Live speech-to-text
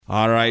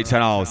All right,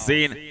 now,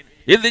 seeing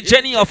in the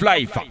journey of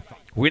life,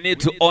 we need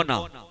to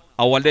honor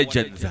our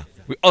legends.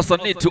 We also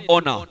need to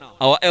honor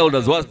our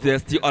elders whilst they're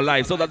still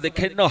alive so that they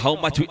can know how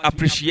much we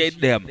appreciate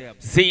them.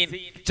 Seeing,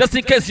 just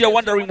in case you're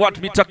wondering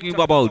what we're talking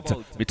about,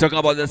 we're talking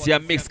about this here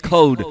mix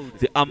called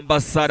the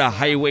Ambassador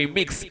Highway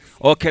Mix.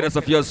 Okay, that's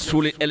of yours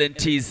truly,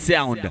 LNT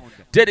Sound.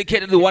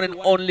 Dedicated to the one and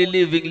only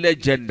living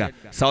legend,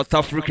 South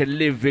African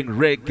living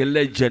reggae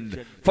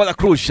legend, Father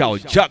Crucial,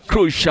 Jack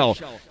Crucial.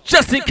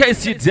 Just in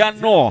case you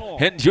don't know,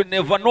 and you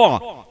never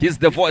know, he's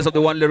the voice of the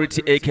one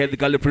Larity, aka the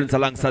Gully Prince,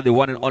 alongside the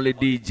one and only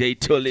DJ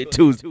Tully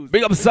Twos.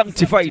 Big up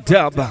Sanctified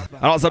Dub,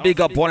 and also big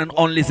up one and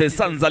only say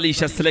Sans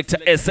Alicia Selector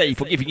SA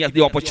for giving us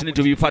the opportunity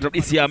to be part of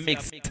this year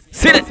mix.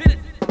 Sit it!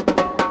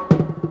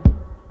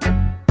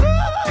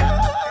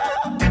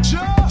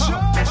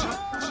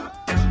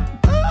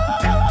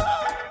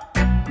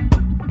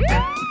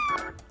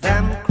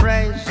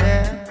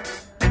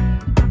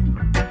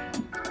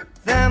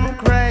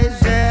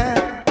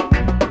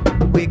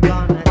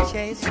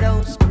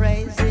 Those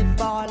crazy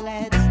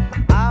ballets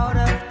out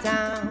of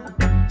town.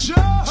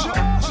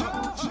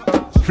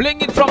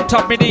 Fling it from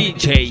top,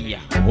 DJ.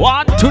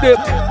 One to the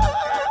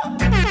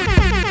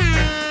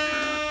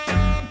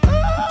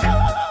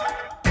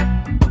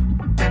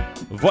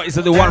voice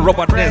of the one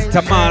Robert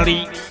Nesta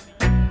Mali.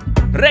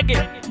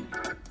 Reggae.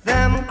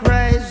 Them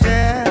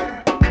crazy.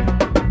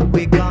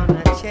 We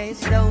gonna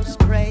chase those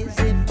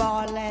crazy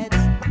ballets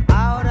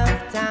out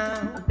of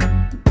town.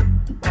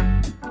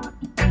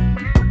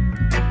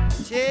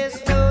 Chase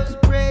those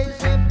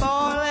crazy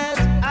ballets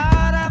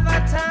out of a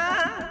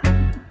town.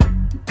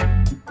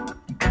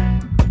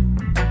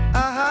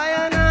 High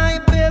and I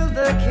build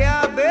the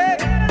cabin.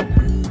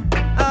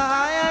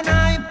 High and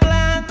I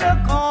plant the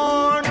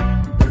corn.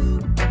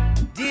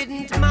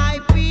 Didn't my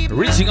people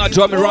reaching out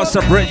to Ami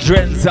Rasta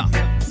brethren,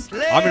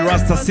 Ami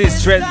Rasta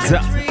sisters?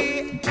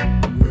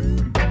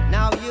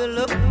 Now you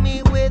look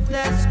me with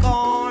that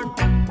scorn.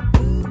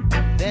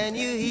 Then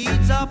you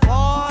heat up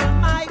all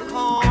my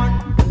corn.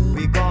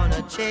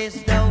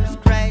 Chase those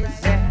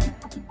crazy,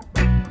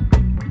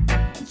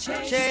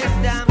 chase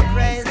them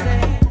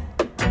crazy,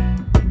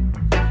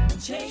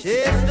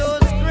 chase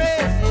those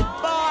crazy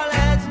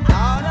ballets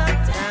out of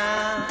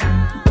town.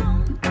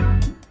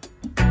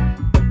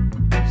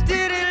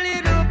 Still a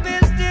little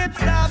bit, step,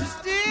 stop,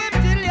 step,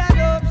 till you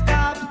don't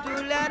stop,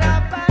 still let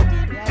up,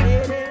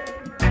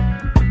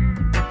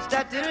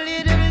 start a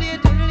little,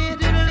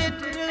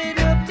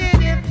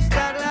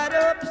 start let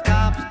up,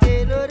 stop,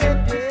 still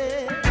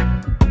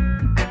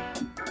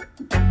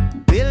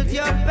build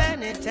your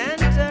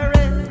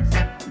penitentiaries,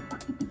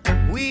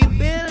 we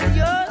build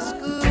your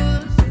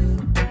schools,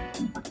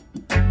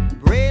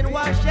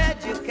 brainwash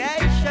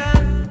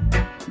education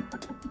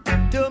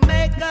to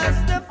make us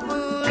the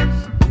fools.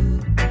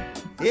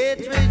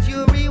 Hatred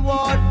you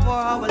reward for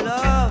our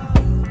love,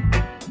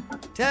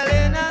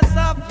 telling us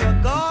of your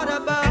God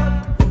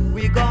above.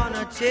 We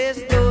gonna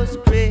chase those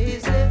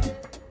crazy,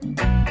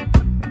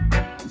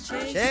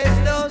 chase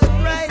those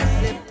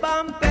crazy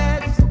bumpets.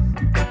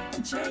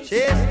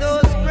 Chase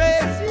those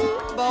crazy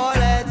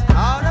bullets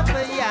out of a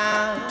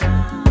yam.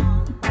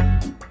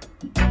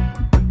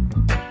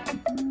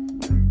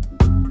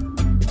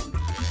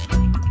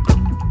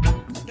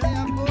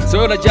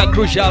 So the Jack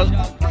Crucial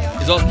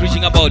is also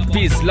preaching about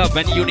peace, love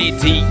and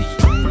unity,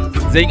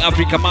 saying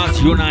Africa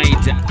must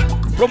unite.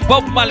 From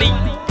Bob Marley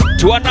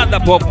to another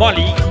Bob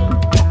Marley.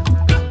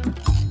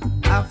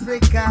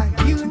 Africa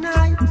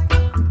unite,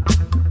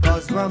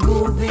 cause we're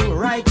moving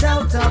right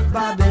out of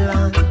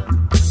Babylon.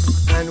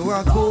 And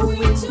we're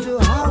going to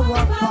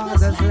our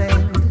father's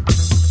land.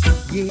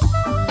 Yeah.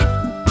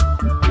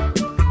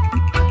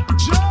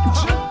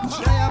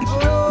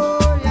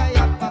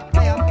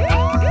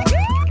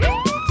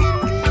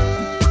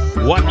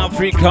 One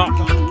Africa,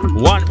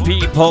 one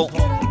people.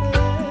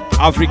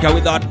 Africa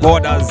without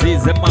borders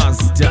is a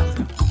must.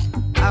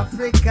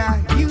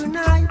 Africa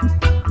unite,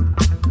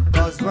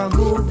 cause we're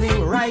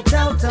moving right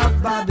out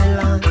of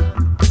Babylon.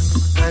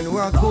 And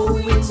we're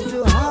going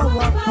to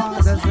our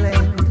father's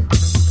land.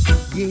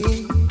 Yeah.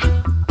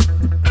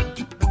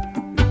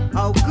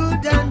 How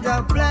good and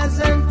how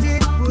pleasant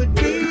it would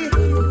be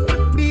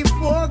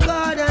before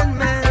God and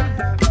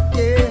man,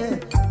 yeah,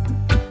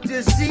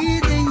 to see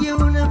the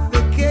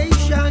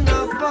unification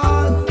of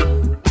all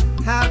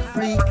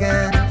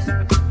Africans,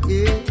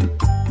 yeah.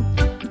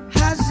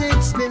 Has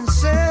it been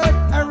said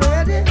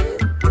already?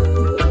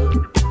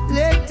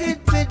 Let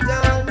it be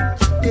done,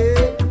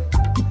 yeah.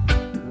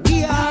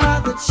 We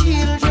are the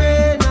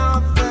children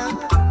of the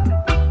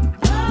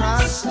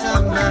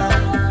Rastaman.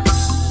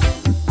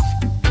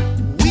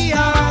 We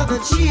are the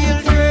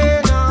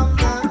children of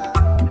the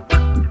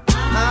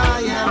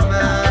Iron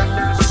Man.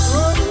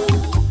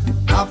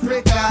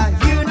 Africa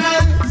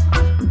unite,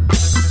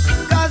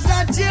 cause the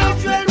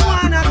children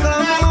wanna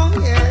come home,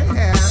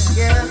 yeah.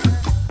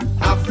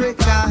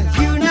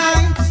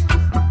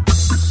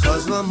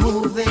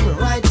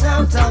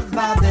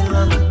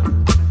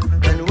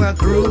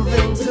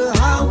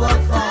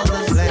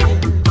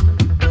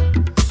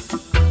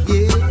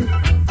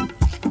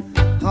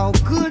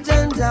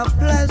 how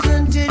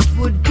pleasant it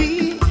would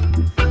be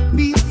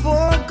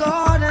before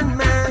God and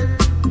man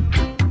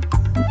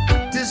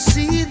to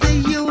see the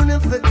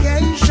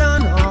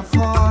unification of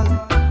all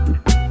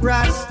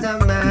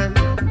Rasta man.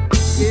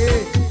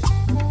 Yeah,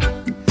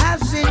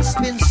 have since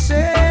been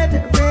said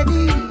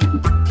already.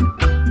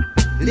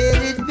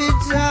 Let it be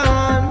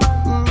done.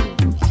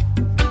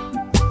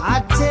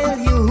 I tell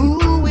you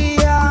who we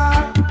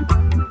are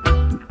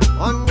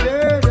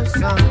under the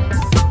sun.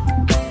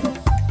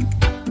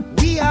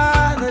 We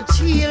are the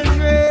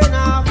children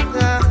of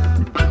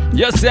the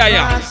Yes, I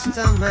am.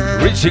 Rasta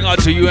man. Reaching out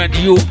to you and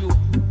you.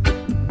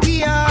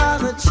 We are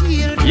the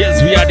children.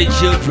 Yes, we are the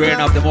children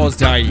of the Most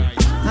High.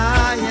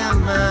 I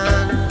am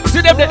man.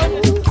 See them there.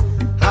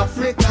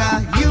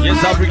 Africa unite.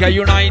 Yes, Africa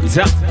unite.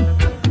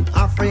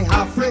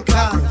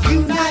 Africa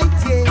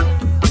unite. Yeah.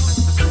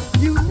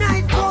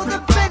 Unite for the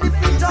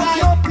benefit of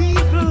your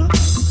people.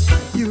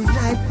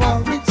 Unite for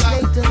it's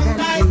later than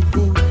they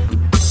think.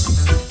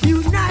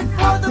 Unite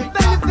for the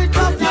benefit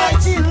of your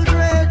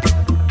children.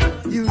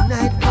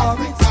 Unite for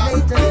it's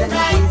later than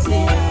they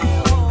think.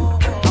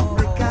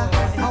 Africa,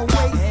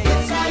 await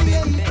its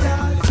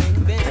creators.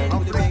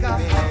 Africa,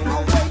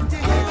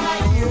 awaiting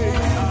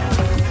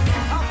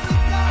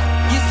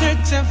You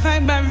search and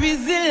find my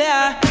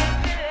resilience.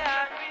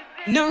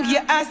 Now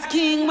you're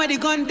asking where they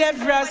gone dev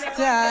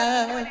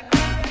Rasta.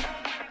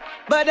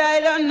 But I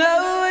don't know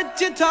what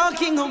you're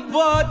talking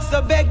about,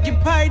 so beg your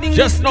pardon.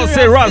 Just Mr. not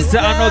say Rasta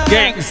Officer. and no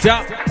gangster.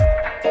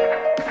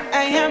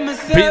 I am a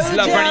Peace,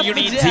 love, and soldier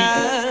unity. for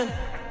Jah,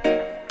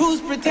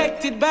 who's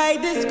protected by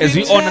the scriptures. As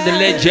we honor the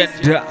legend.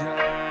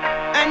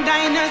 And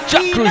I know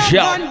Jack see no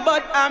Crucial. gun,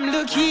 but I'm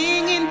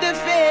looking in the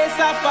face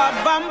of a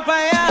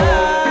vampire.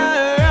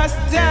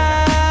 Rasta,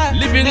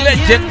 Living the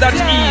legend that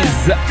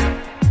youngster.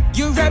 is.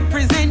 You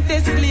represent the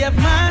slave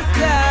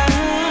master.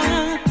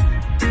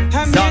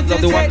 I'm Sounds here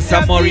of to the one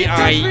set the Samurai people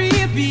Eye.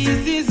 free.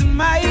 Peace is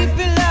my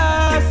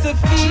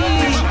philosophy.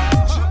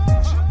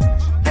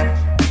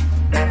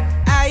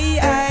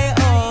 I,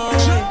 oh.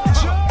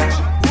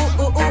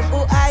 Ooh, ooh, ooh,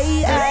 ooh,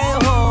 I,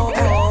 oh,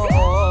 oh,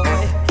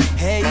 oh.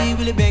 Hey,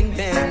 will it bang,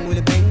 bang, will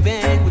it bang,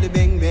 bang, will it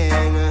bang,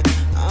 bang.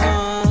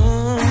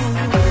 Oh.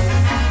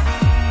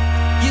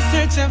 You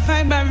search and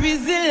find my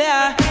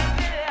resilience.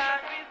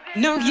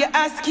 Now you're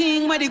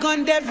asking where they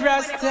gone dev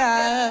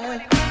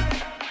Rasta.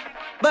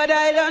 But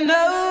I don't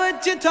know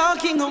what you're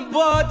talking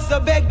about, so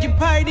beg your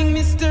pardon,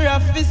 Mr.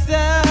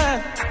 Officer.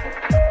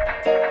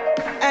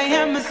 I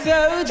am a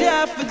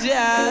soldier for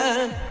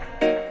Jah,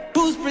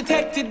 who's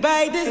protected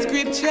by the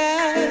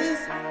scriptures.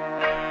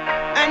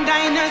 And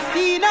I no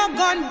see no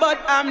gun, but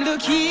I'm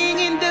looking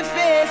in the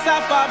face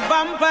of a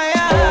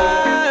vampire.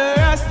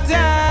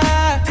 Rasta,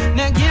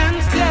 no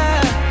gangster.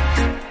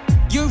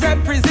 You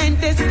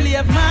represent the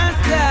slave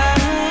master.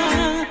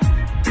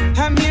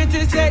 I'm here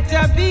to set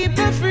the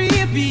people free.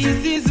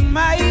 Peace is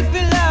my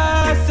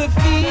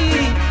philosophy.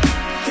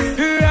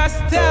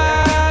 Rasta,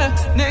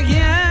 no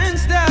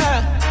gangster.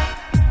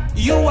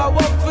 You are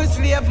work for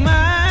slave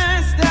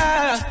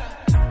master.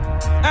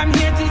 I'm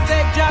here to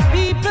set the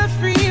people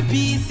free.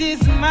 Peace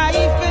is my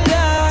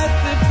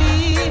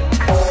philosophy.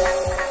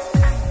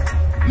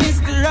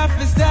 Mr.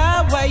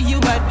 Officer, why you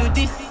a do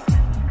this?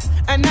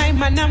 And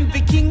I'm the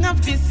king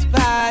of this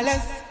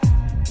palace.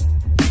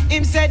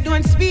 Him said,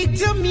 don't speak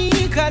to me,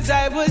 cause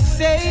I was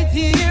saved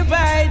here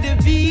by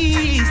the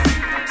beast.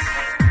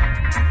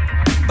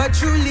 But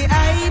truly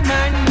I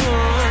man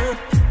know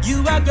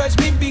you a grudge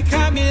me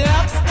because me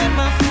locks them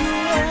a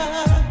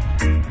floor.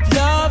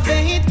 Love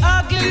ain't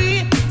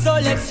ugly, so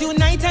let's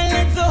unite and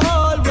let the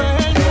whole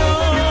world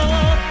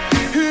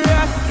know.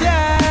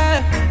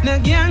 Rasta, no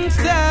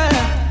gangster.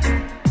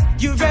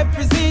 You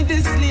represent the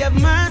slave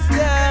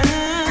master.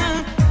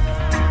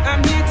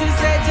 I'm here to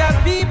set your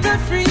people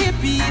free.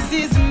 Peace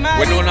is my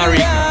We're honoring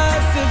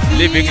philosophy.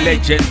 living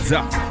legends.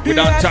 We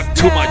don't talk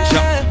too much.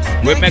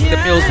 We make the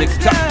music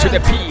talk to the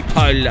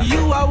people.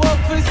 You are work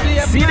for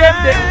slave See them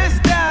there.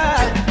 master.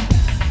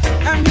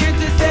 I'm here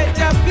to set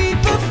your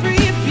people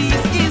free.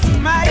 Peace is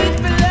my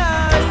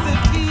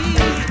philosophy.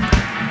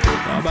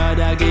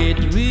 Nobody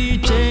get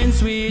rich and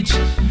switch.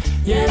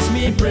 Yes,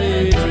 me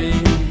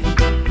brethren.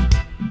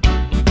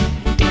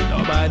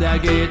 Nobody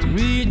get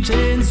rich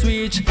and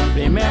switch.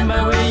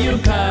 Remember where you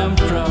come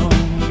from.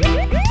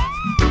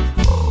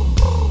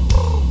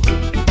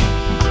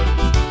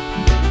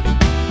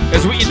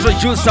 As we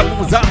introduce some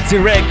Mzansi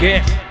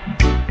reggae,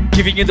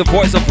 giving you the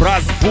voice of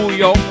Ras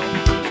Buyo,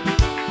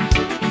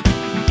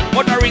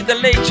 honoring the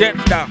legend,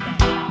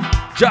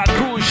 Jack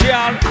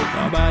Crucial.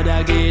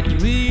 Nobody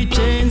get rich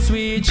and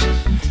switch.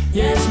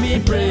 Yes, me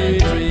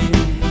brethren.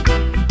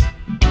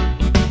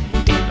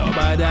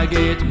 Nobody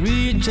get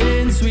rich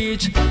and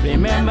switch.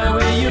 Remember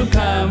where you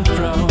come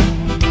from.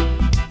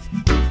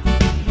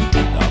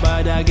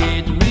 Nobody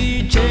get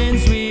rich and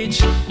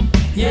switch.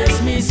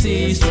 Yes, me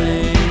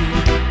sister.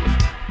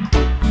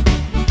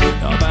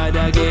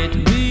 Nobody get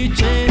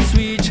rich and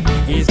switch.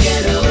 It's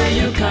get where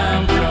you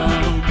come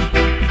from.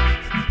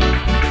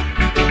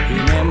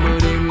 Remember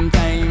them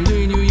times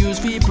when you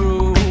used to be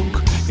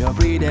broke. Your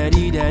brother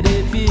did that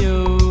for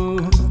you.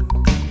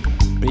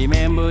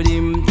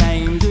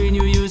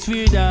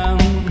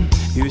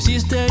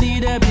 sister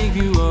did a big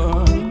you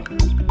up.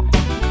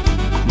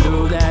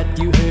 Know that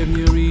you help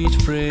me reach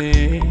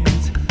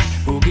friends.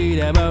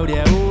 Forget about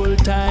their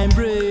old time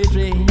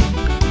brethren.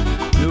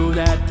 Know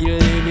that you're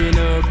living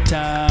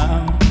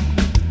uptown.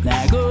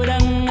 Now go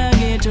down and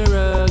get a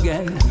rug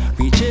and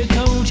we check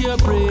out your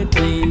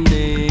brethren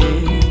there.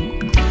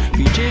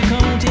 We check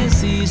out your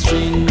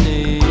C-string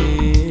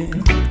there.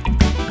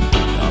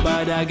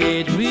 Nobody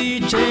get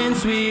rich and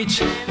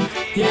switch.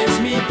 Yes,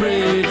 me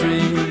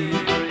brethren.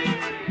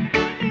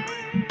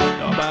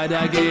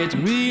 Nobody get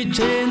rich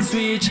and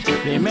switch.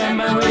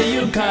 Remember where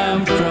you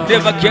come from.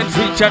 Never get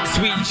rich and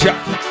switch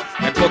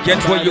and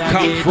forget where you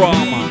come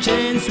from. Rich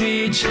and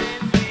switch.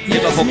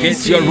 Never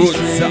forget your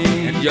roots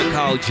and your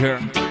culture.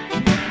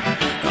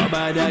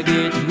 Nobody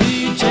get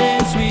rich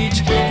and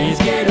switch. It's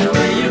get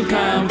where you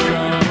come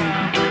from.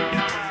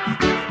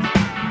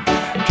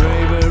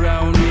 Drive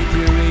around with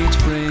your rich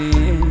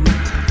friend.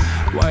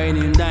 Wine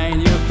and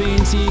dine your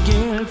fancy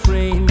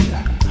girlfriend.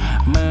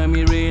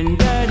 Mommy ran,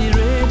 daddy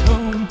ran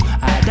home.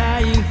 I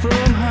dying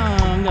from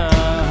hunger.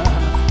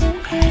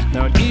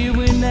 Not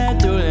even a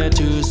dollar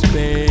to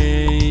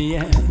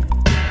spare.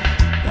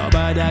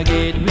 Nobody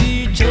get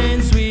rich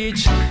and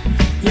switch.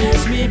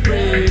 Yes, me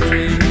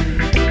brethren.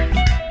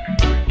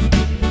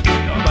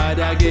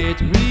 Nobody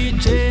get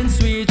rich and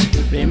switch.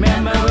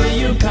 Remember where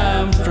you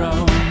come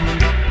from.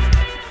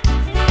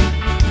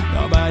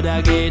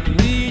 Nobody get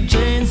rich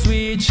and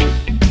switch.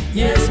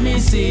 Yes, me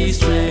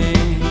sister.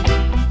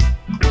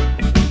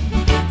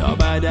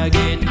 Nobody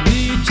get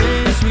rich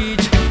and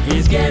switch.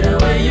 It's get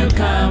where you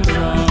come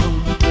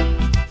from.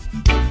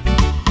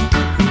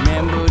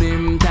 Remember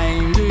them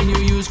times when you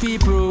used to be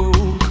broke.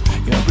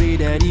 Your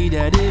brother did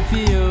a day for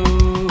you.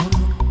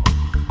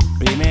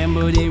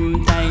 Remember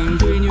them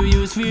times when you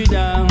used to be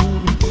down.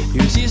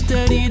 Your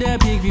sister did a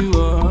pick you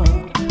up.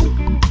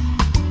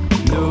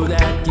 Know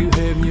that you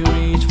have new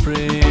rich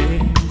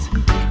friends.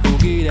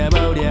 Forget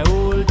about their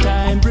old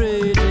time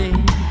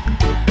brethren.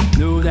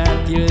 Know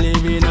that you're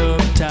living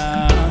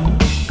uptown.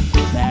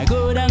 Now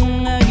go down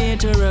and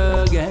get a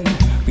rug and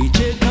we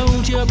check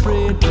out your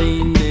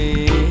brethren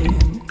there.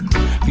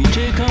 We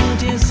check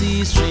out your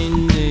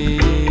C-string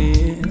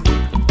there.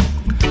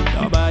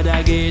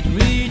 Nobody get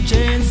rich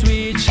and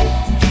switch.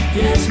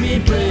 Yes, me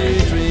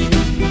brethren.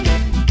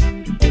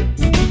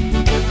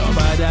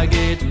 Nobody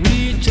get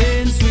rich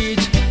and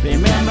switch.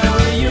 Remember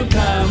where you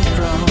come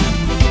from.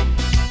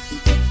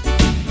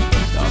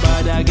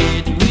 Nobody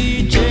get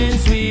rich and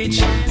switch.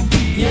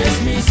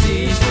 Yes, me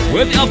sister.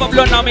 Well, the album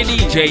blown now, me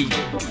DJ.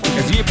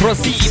 As we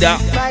proceed,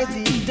 By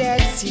the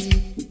Dead Sea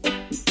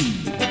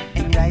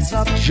and rise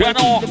up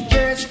Jano. the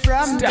birds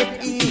from the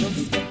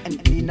hills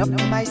and clean up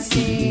my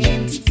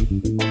sins.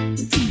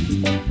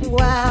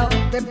 While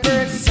the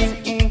birds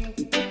singing,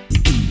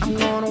 I'm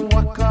gonna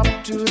walk up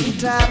to the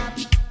top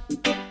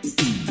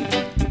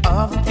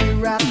of the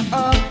rock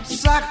of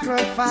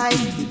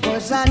sacrifice.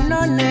 'Cause I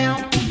know now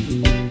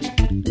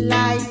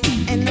life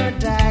and no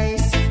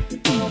dice.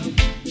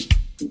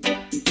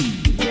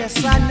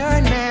 Yes, I know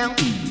now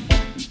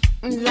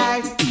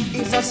life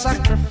is a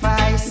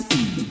sacrifice.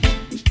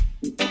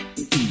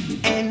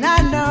 And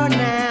I know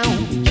now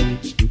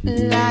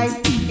life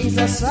is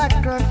a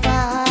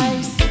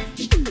sacrifice.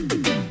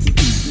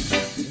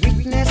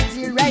 Witness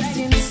the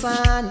rising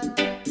sun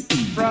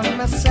from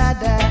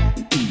Masada.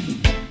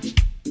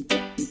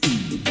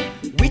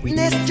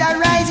 Witness the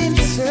rising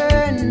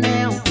sun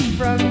now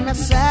from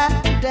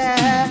Masada.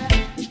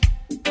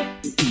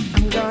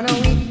 I'm gonna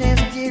witness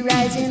the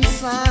rising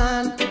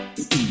sun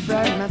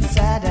from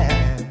Masada.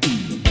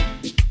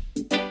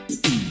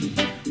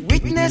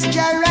 Witness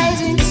the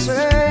rising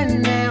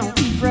sun now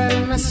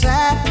from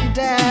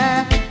Masada.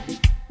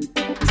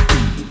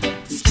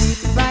 Sleep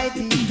by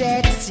the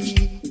Dead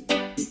Sea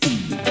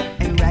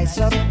and rise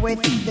up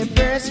with the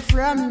birds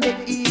from the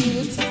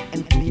hills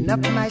and clean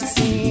up my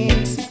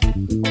sins.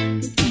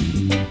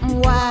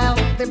 While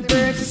the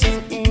birds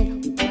singing,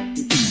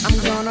 I'm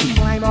gonna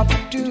climb up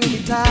to the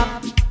top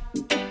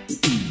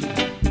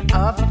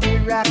of the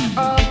rock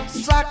of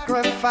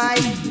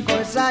sacrifice.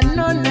 'Cause I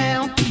know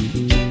now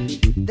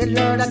the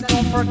Lord that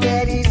don't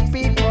forget his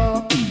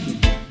people.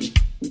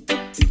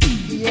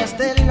 Yes,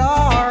 the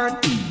Lord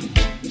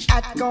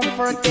that don't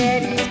forget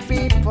his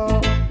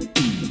people.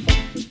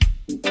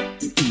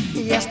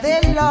 Yes, the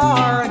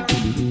Lord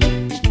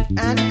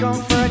and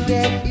don't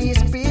forget his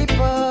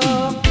people.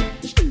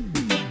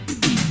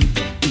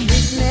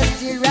 Witness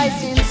the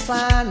rising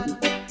sun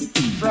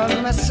from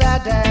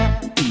Masada.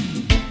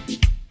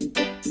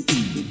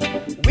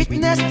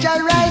 Witness the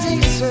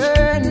rising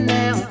sun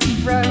now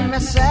from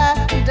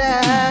Masada.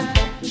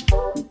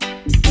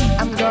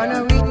 I'm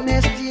gonna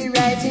witness the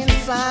rising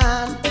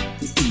sun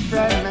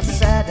from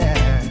Masada.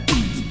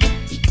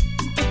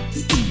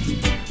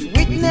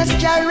 Witness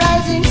the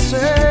rising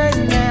sun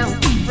now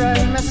from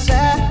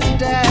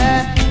Masada.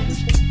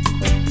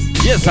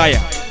 yes, I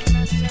am.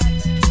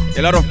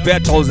 A lot of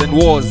battles and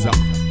wars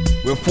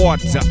were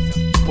fought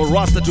for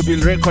Rasta to be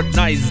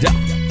recognized,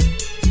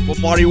 for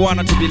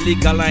marijuana to be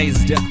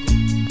legalized.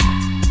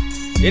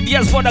 And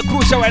yes, for the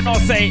crucial, I know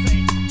say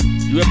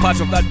you are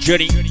part of that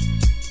journey.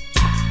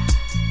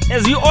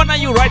 As we honor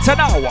you right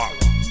now.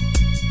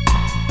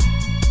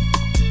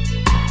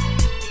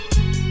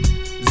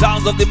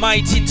 Sounds of the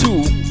mighty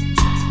two.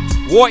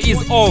 War is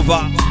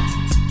over.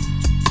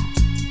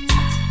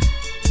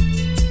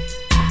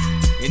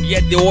 And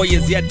yet the war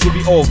is yet to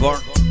be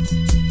over.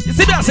 You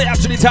see that's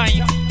actually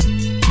time.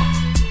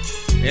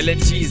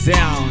 LNT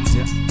sound.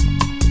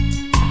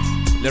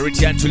 The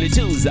return to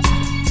Lituza.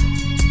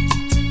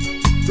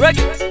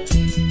 Reggae.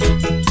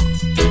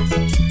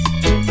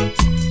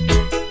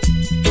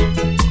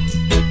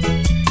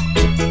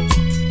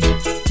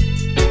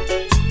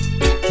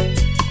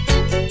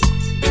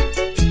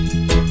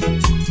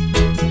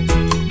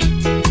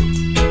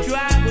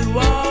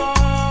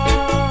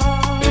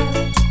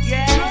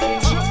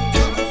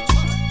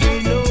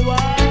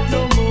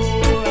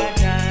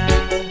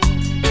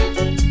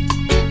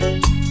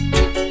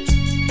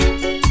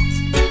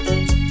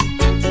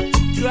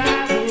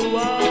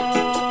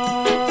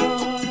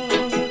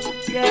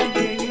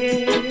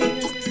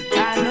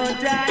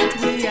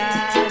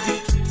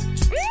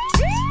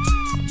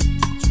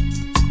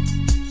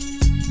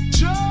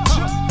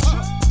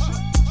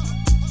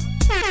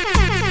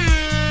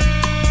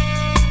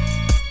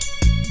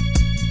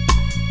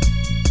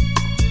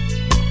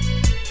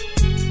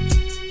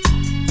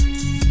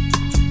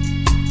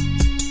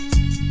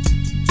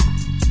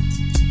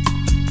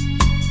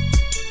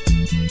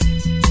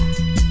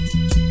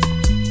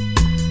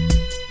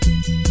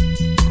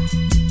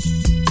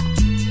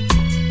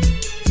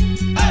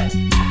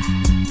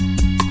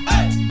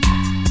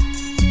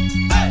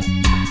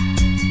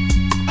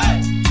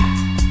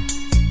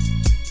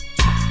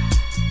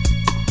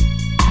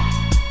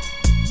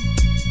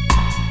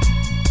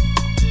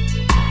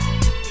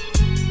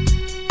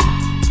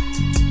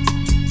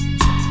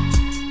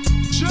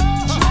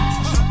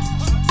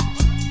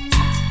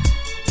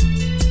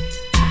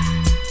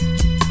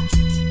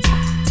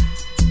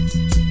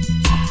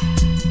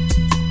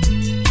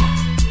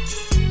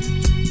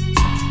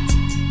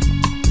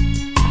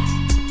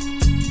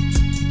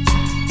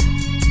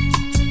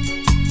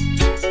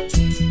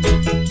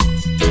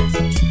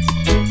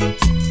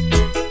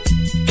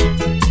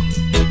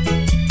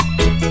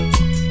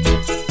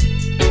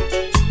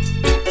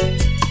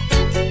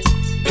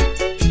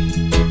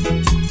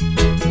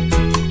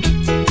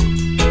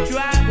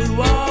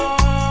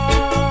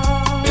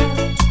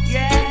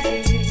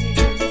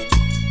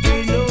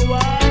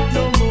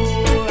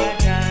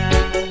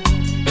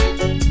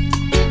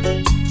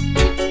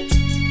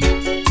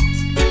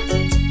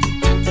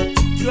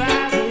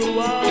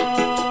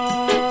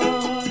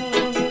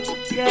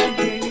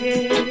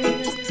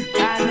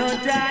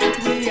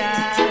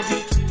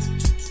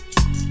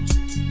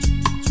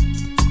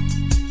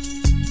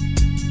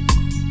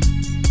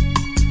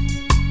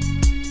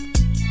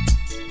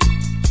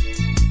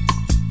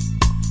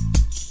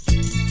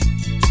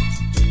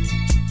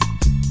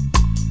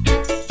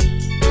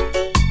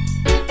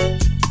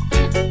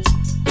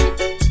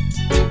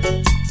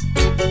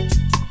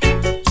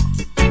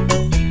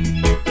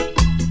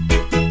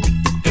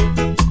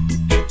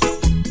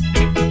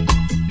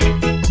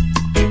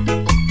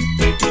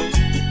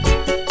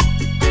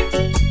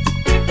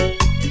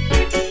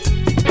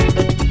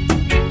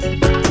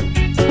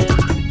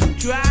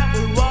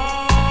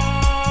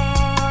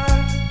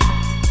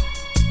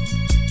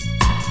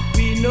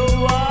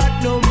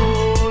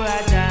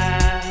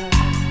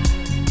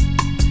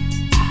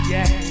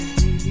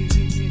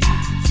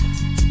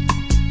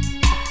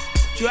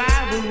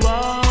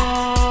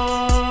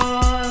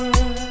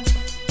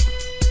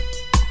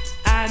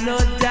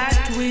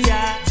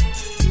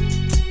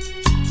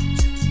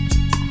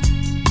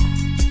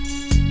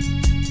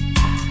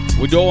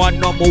 We don't want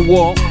no more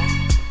war,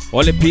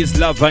 only peace,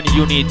 love, and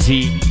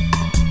unity.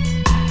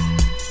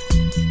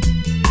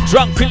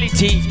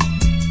 Tranquility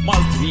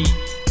must be.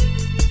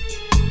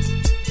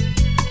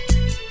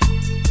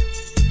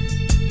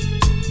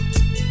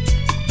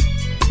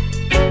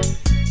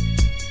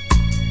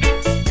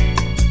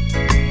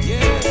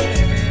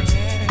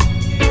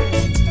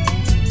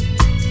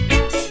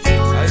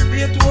 I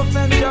fear to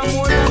offend you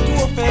more than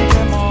to offend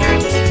them all.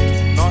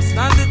 Nor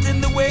stand it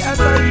in the way as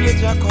I hear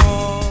your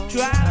call.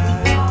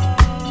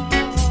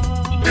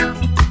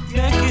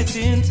 Make it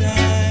in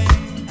time.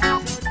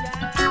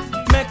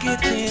 Make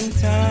it in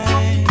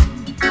time.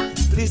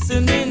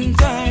 Listen in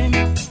time.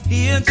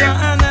 Hear your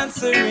and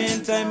answer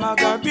in time. I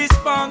got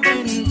respond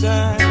in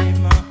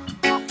time.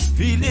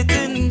 Feel it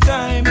in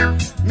time.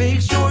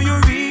 Make sure you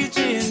reach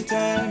in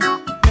time.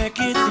 Make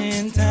it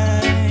in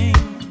time.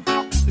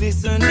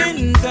 Listen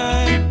in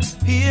time.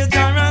 Hear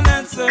your and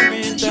answer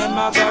in time.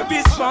 I got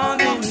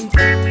respond in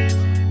time.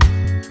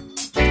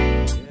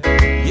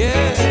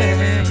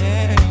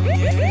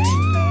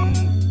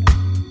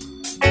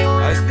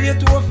 I fear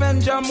to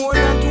offend you more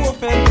than to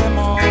offend them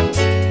all.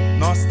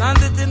 Nor stand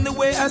it in the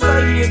way as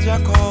I hear your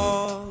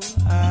call.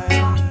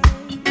 I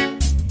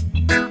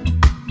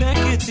make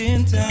it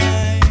in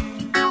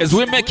time. As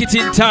we make it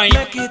in time,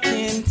 Make it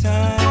in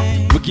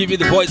time. we give you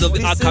the voice of the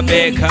Listen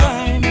in Akabeka.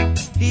 time.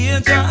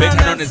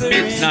 Better known as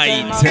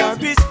Midnight.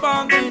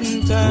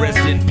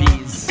 Rest in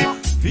peace.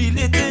 Feel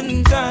it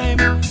in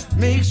time.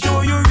 Make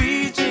sure you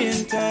reach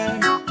in time.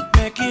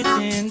 Make it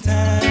in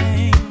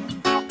time.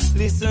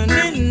 Listen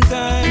in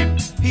time.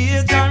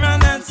 Hear Jah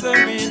and answer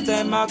in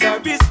time. I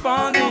got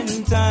respond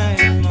in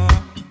time.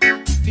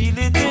 Feel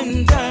it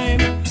in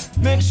time.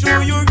 Make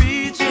sure you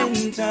reach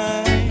in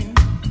time.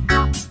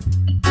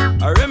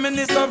 A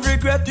reminisce of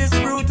regret is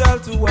brutal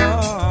to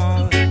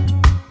all.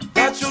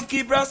 That should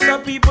keep Rasta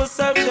people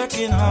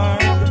self-checking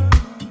hard.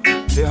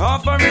 The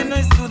offering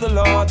is to the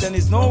Lord, and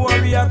it's no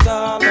worry at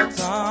all,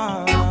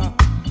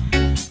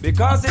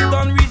 because it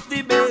don't reach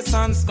the base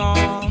and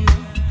scorn.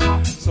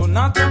 So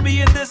not to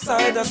be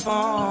decided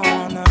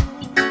upon.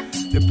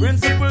 The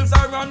principles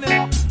are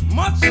running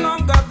much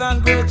longer than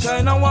Great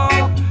China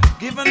Wall,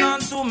 given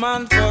unto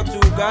man for to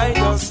guide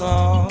us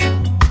all.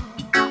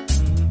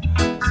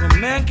 So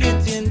make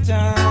it in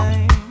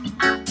time.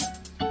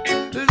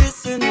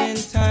 Listen in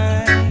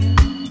time.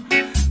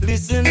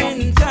 Listen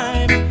in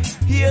time.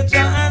 Hear Jah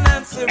and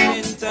answer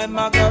in time.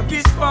 I got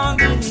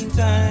respond in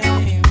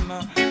time.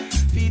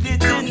 Feel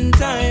it in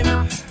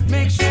time.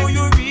 Make sure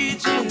you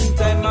reach in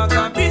time. I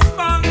got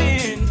respond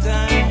in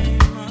time.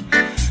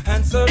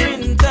 Answer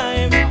in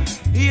time.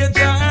 Hear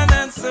Jah and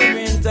answer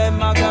in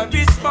time. I got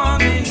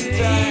respond in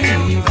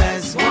time. Live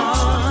as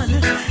one.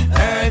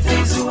 Earth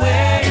is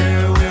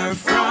where we're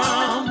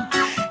from.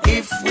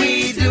 If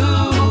we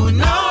do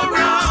no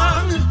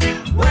wrong,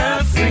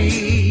 we're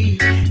free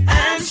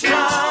and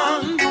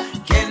strong.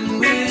 Can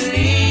we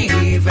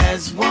live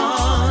as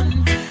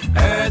one?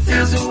 Earth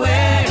is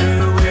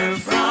where we're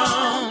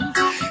from.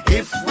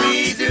 If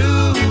we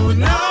do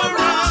no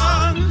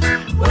wrong,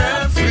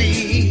 we're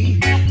free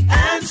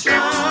and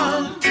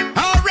strong.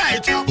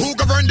 Alright, who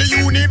govern the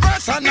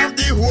universe and have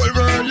the whole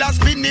world a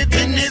spin it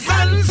in his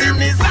hands, in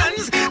his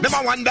hands. Them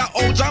I wonder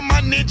how to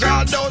manage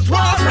all those war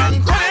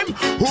and crime.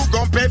 Who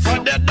gon' pay for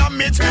the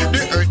damage?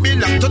 The earth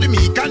belong to the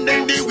meek and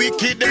then the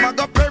wicked, them a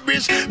go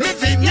perish. Me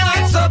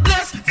vineyard so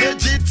blessed,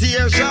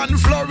 vegetation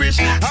flourish.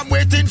 I'm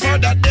waiting for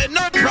that day,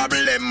 no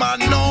problem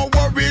and no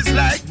worries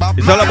like Bob.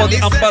 It's all about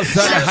the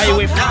ambassador,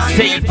 highway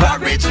safe.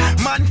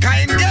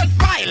 Mankind get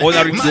violent,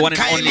 honoring the one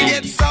and only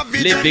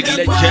living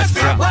legend,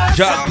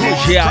 Jah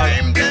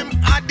Crucial. Them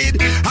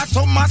added, as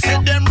some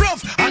said them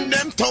rough and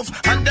them tough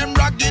and them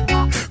rugged.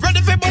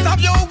 Ready for both of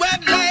you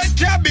wet like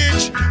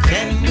cabbage.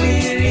 Can we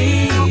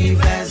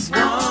live as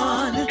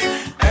one?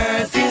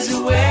 Earth is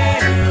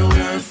where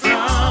we're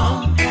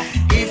from.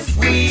 If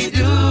we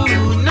do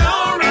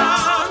no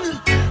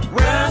wrong,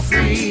 we're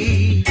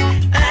free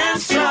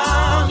and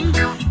strong.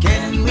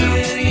 Can we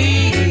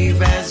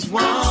live as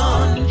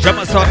one?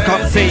 Jamason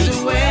come say,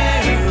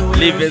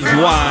 live as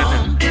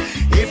one.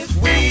 If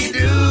we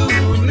do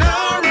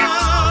no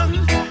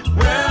wrong,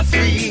 we're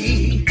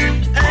free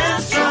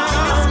and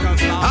strong.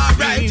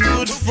 Alright,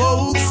 good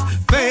folks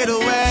fade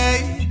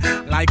away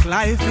like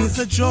life is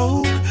a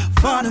joke,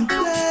 fun and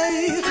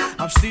play.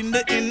 I've seen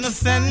the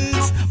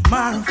innocent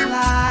marrow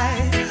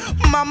fly.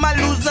 Mama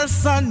lose her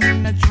son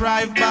in a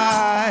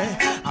drive-by.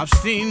 I've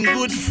seen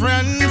good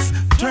friends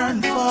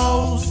turn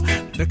foes.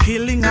 The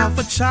killing of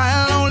a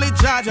child only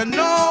Jah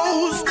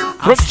knows.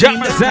 From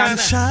Jamason,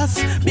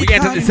 we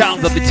enter the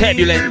sounds of the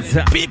turbulence.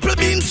 People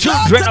being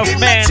children of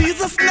men. in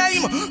Jesus'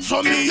 name.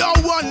 So me I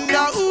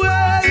wonder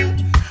when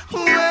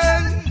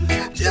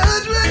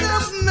children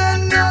of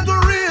men are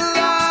gonna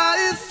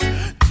realize.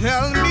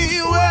 Tell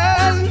me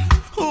when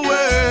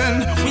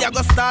we are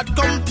gonna start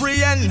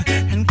comprehend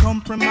and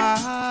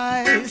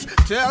compromise.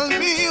 Tell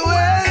me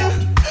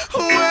when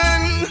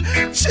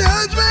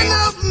children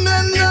of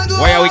men are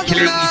gonna. Why are we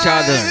killing each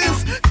other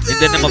in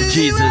the name of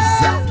Jesus?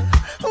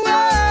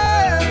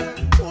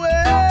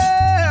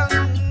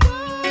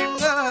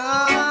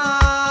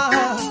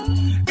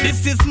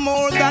 This is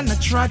more than a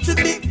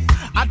tragedy.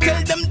 I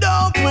tell them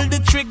don't pull the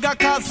trigger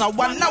cause I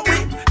wanna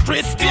win.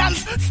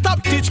 Christians,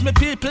 stop teach me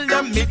people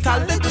the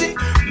mythology.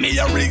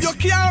 Mary, you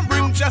can't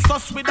bring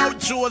Jesus without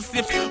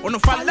Joseph. Wanna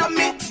follow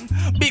me?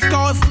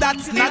 Because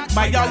that's not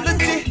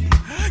biology.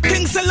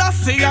 King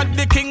Selassie had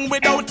the king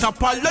without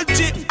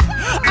apology.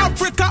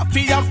 Africa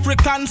for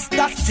Africans,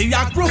 that's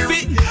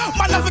geography.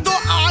 Man, have to go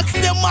ask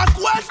them a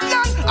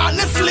question.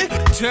 Honestly,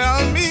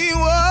 tell me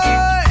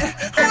why?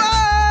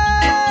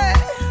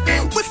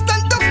 We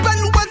stand up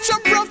and watch your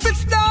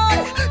prophets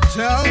die.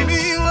 Tell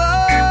me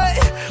why?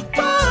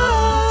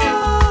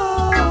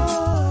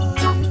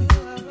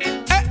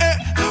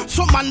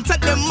 So man tell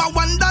them I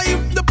wonder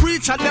if the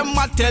preacher them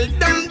I tell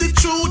them the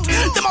truth.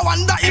 Them I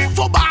wonder if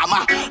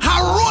Obama a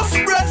roast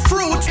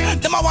breadfruit.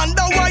 Them I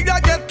wonder why I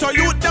get to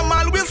youth. Them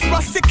always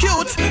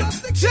prosecute.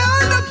 Tell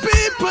the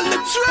people the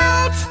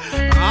truth.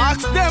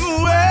 Ask them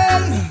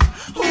when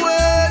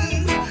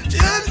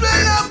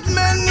children of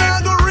men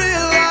are gonna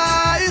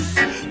realize.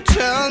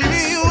 Tell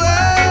me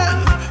when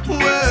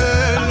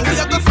we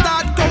are gonna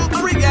start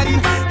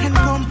comprehend and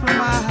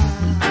compromise.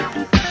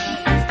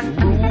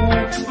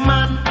 Roots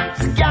man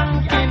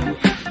skanking,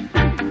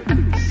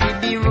 see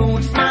the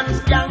roots man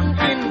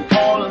skanking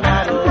all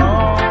night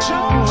long.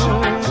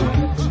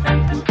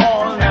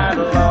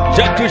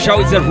 show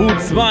is a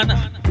roots man,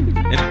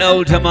 an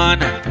elder man.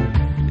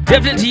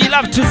 Definitely you'll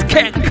have to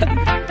skank.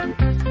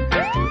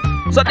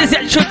 So this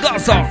is should go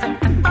so.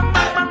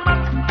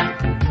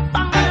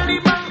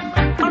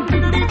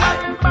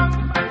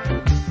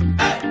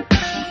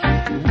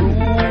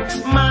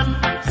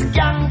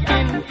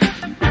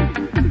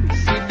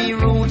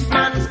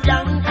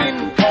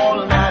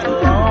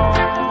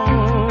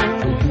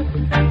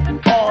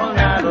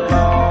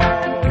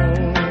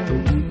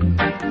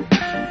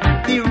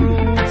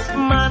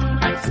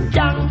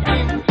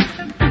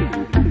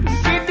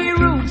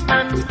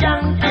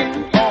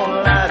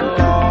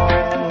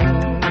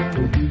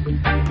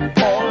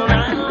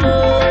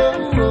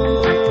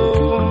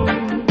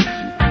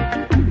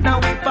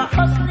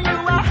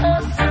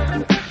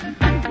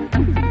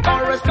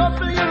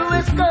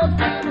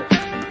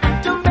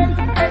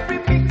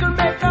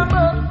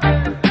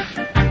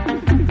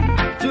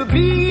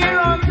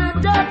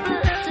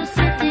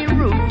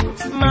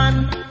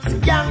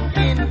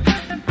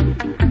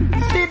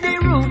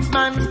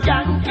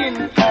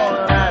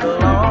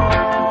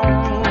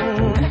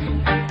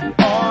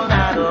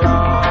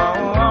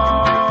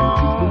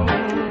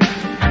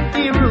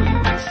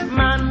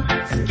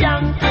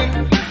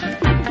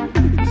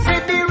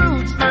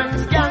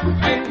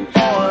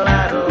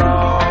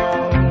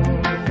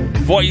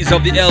 Voice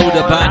of the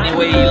elder Barney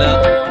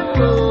Wailer.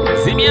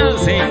 Simeon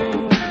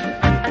sing.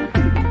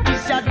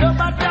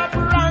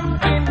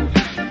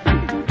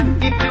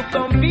 If you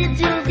compete,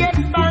 you get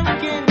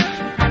banking.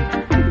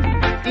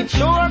 It's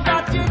sure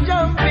that you're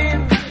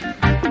jumping.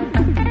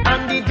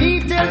 And the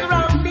details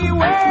round the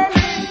way.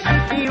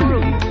 The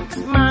roots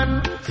man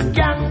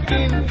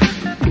skanking.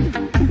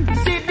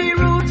 See the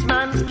roots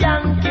man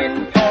skanking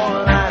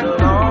all night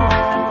long.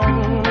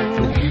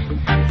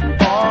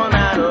 All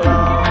night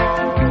long.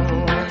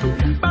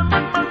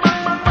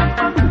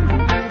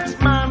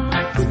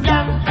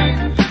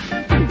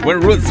 When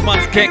roots man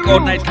skank all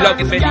night long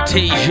in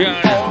meditation,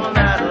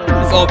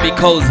 it's all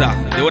because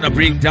they want to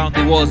bring down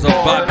the walls of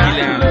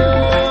Babylon.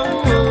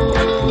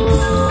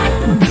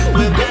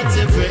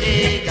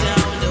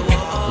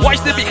 Watch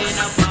the mix.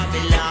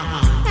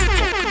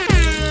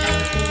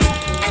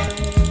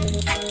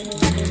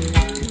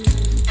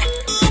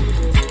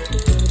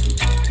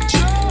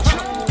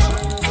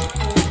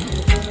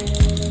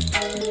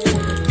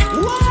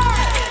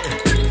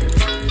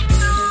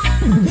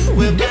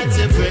 We've got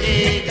to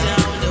break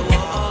down the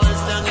walls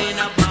down in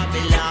a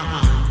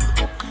Babylon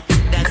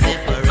that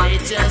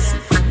separate us.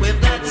 We've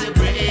got to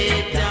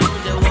break down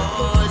the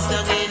walls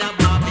down in a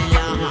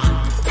Babylon.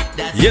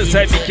 Yes,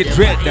 I make it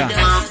dread now.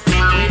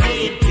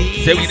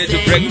 Say we need to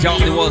break down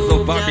the walls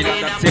of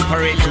Babylon that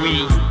separate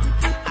we.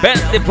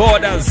 Bend the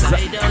borders.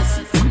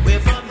 We're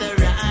from the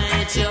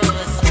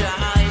righteous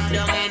tribe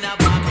down in a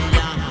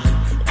Babylon,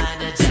 and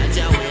the judge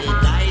will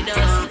guide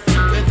us.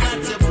 We've got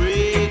to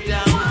break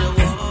down the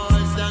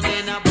walls down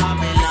in a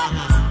Babylon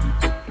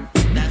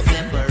that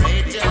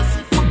separate us.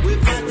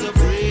 We've got to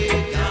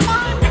break down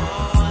the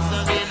walls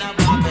down in a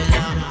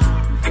Babylon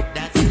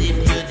that seem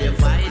to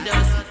divide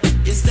us.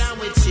 It's time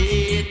we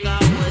check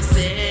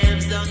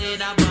ourselves down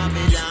in a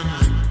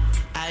Babylon.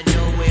 I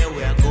know where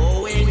we're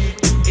going.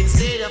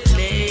 Instead of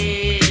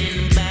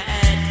playing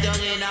back down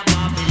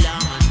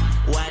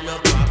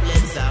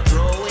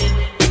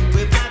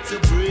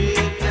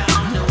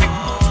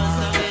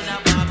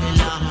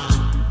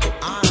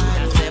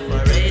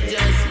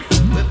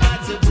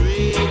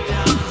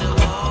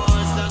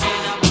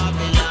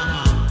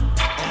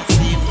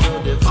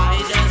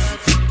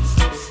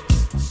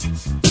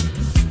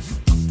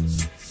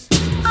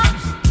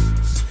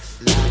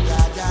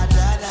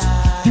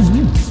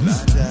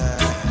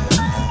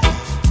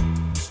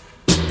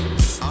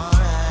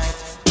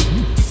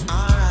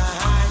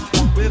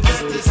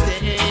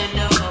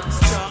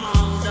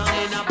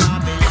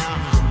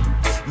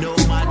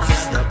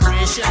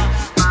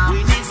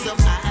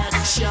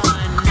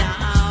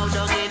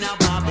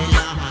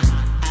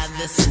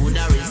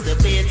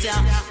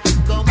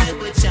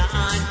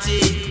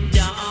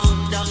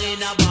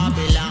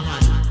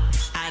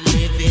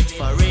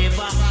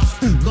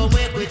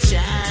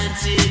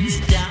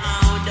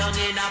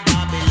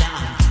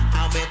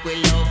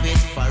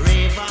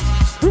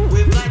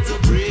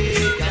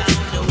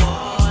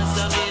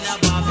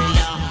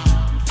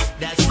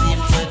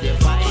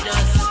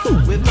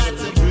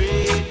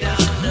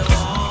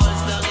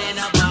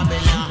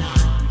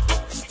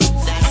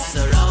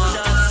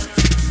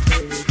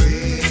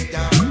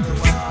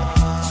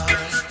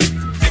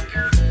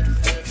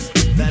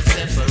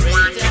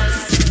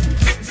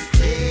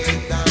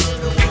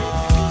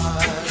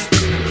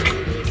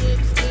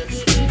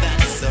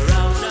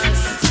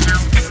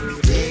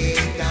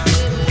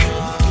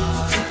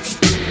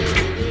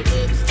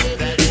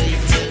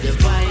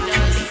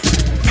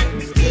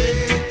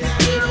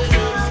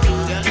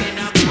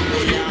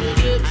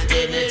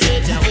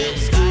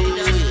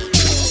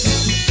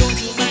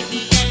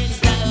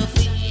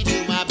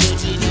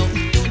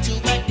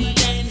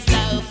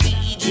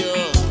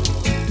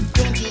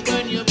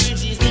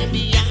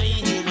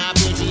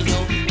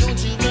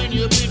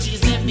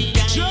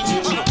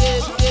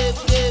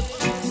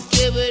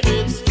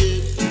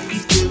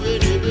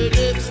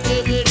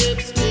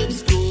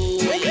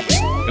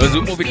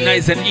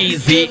nice and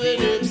easy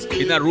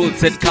in a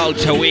roots and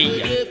culture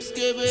way.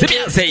 See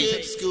me say,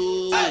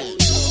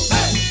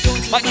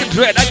 make it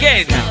red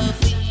again.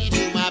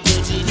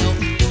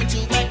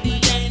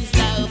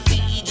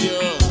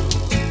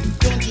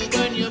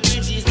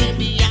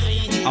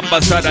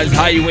 Ambassador's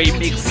Highway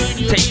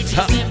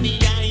Mixtape,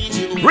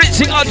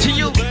 reaching out to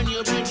you,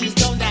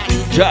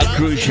 Jack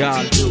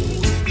Crucial.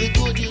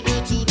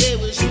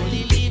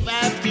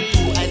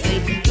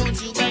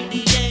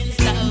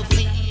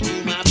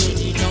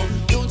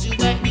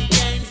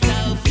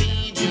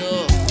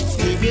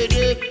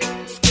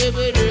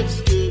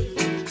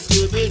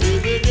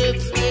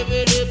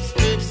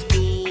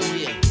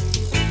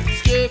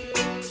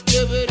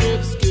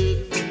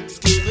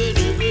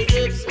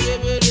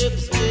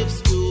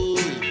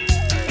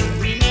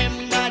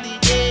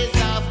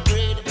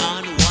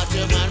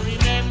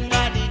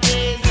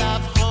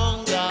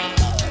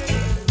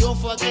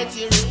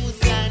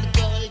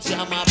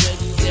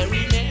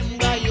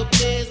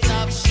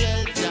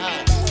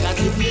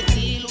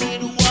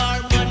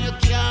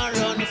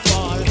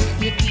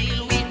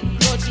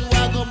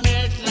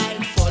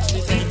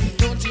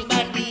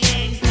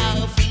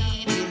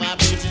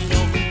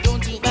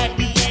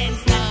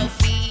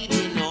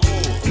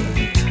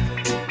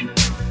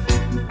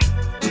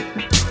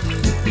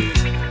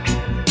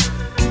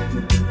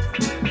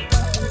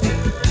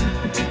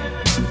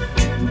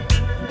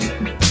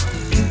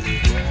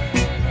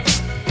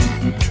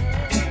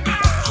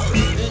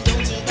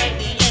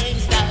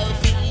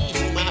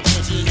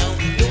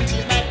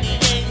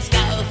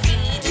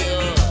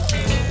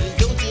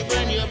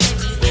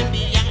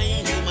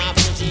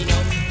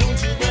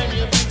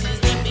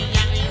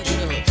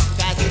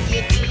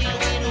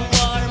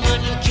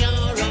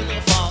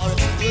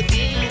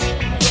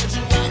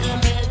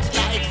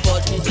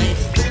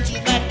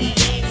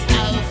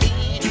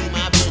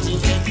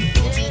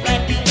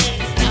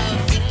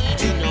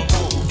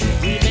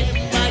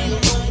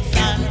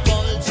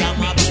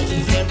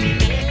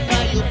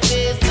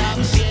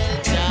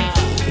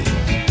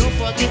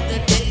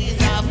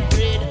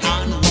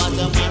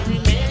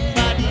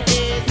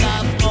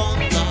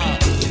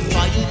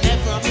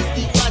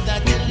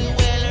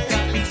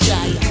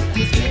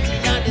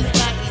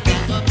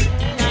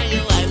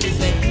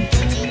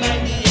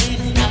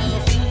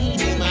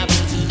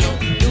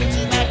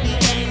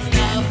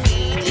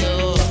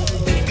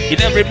 In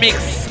every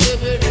mix,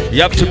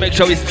 you have to make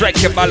sure we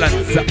strike a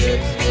balance.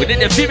 We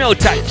need a female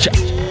touch.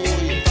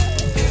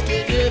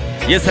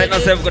 Yes, I know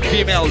we've got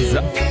females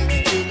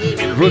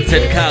in roots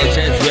and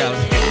culture as well.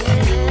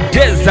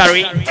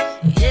 Desiree,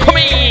 come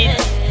in.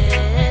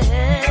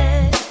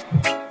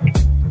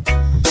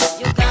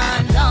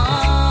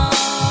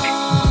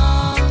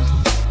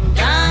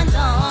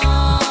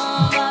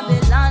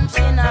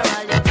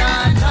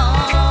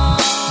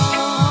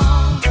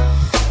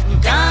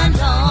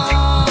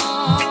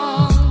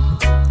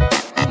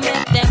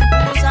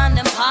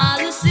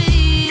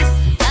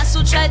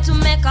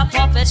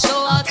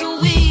 Show out to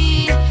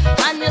we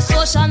and your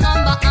social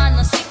number and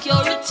no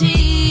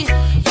security.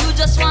 You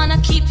just wanna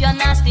keep your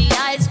nasty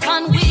eyes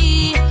on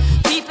we.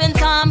 Peeping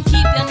Tom,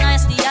 keep your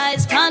nasty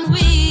eyes on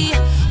we.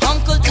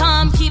 Uncle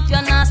Tom, keep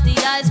your nasty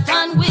eyes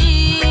on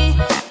we.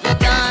 You're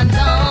gone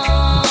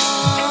down.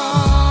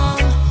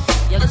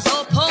 You're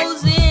so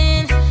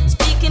posing,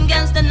 speaking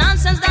against the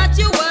nonsense that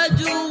you were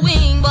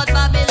doing. But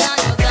Babylon,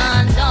 you're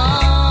gone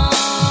down.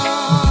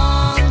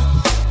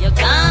 You're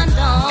gone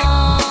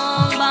down.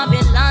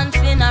 Babylon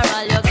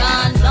funeral, you're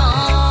gone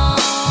down.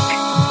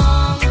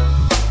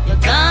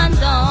 You're gone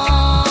down.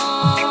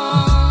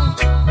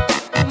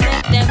 You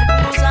make them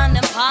rules and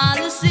them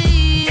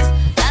policies.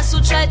 That's who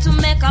try to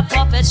make a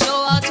puppet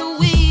show out to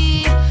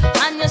we.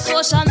 And your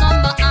social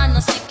number and no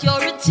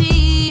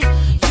security.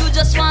 You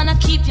just wanna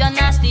keep your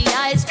nasty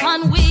eyes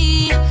on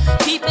we.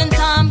 Keeping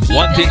Tom, keep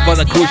one thing for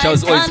the crucial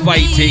is always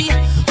fighting.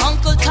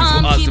 Uncle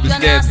Tom, to us keep to be your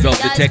slaves nasty of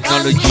the eyes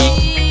technology, on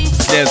we.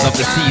 slaves of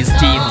the seas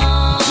team.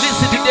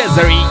 Listen to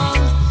Desiree.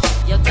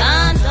 You're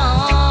gone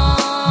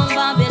down,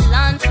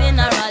 Babylon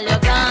funeral, you're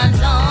gone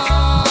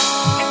down.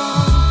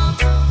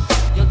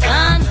 You're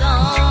gone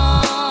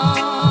down.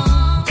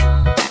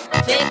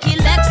 Fake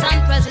elects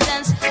and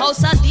presidents,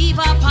 House of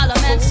Diva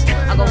parliaments.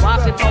 I go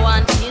off with power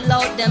and kill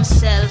out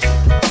themselves.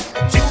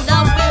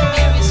 Judah will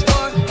be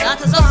restored,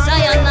 daughters of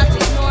Zion not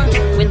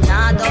ignored. We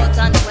not doubt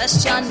and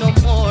question no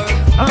more.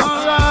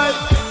 Alright,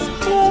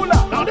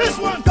 Moolah. Now this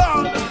one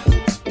called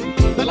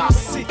The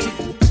Lost City.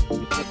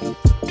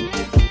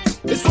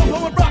 It's one for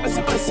my brothers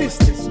and my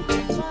sisters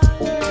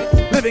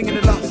living in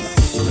the lost.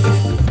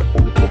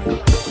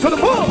 To the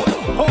poor.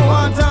 Oh,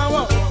 one time,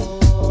 oh,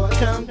 I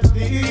can't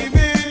believe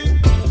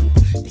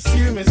it. It's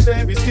human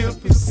slavery still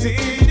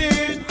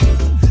proceeding.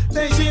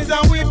 Nations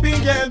are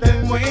weeping, yeah,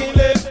 them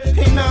wailing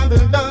in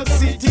the lost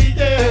city,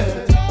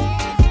 yeah.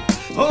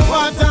 Oh,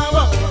 one time,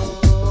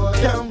 oh, I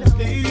can't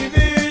believe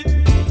it.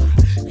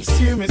 It's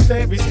human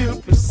slavery still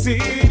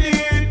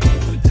proceeding.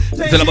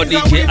 It's all about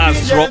DJ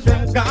Astro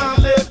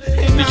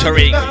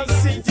featuring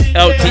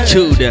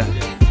Altitude.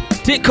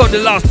 Take out the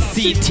Lost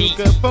City.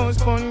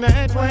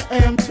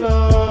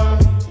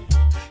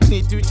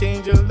 Need to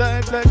change your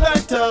life like a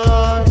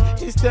toy.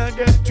 Instead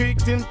get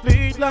tricked and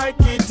played like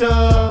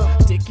guitar.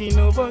 Taking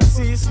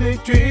overseas, they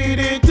treat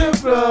it to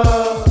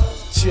blow.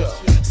 Sure.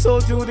 So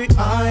to the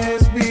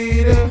highest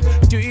bidder,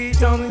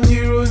 3,000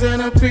 euros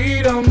and a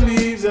freedom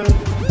visa.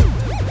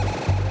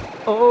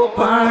 Oh,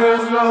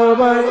 Paris,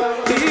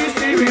 Robert,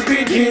 history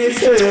repeating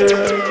itself.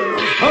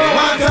 Oh,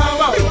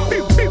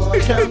 I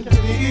can't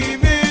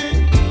believe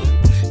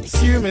it. It's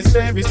human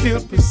slavery still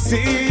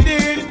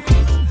proceeding.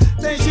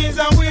 Nations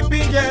are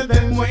whipping, yeah,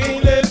 them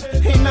wailing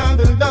in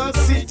the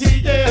lost city,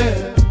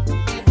 yeah.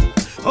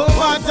 Oh,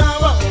 I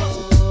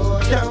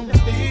can't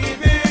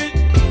believe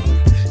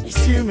it.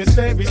 It's human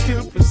slavery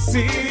still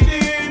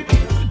proceeding.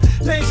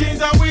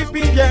 Nations are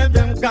whipping, yeah,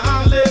 them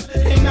gone live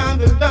in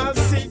the lost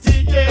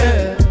city,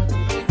 yeah.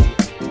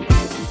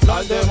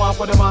 Like them want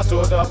for them ass to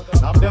up.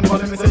 Have them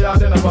money, me say yeah,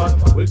 then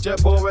about. We'll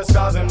check both West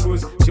Cars and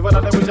Bruce. Shiva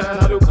that them wish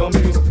I do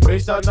confused.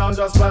 Reach that down,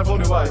 just fly for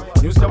me why.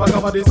 News never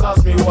cover this,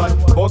 ask me why.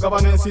 Poor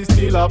governance is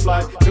still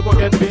apply. People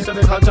get bleached and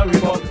the culture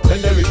report.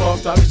 Then they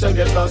report, tradition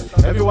get lost.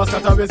 Everyone's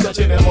scatter, we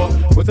searching them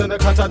out. Within the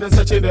culture, they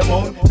searching them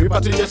out.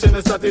 Repatriation,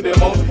 they starting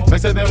them out.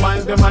 Mixing their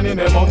minds, them money in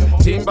them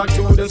out. Team back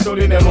to them,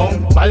 slowly them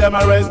out. Buy them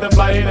a raise, them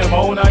flying them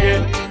out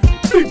again.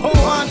 Oh,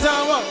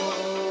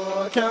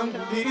 I can't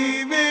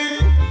believe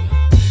it.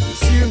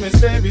 Human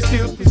slavery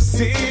still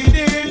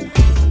proceeding.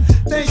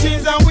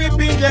 Nations are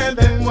whipping, yeah,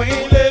 them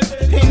wailing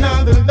in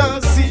the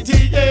lost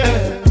city,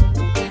 yeah.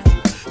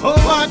 Oh,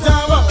 I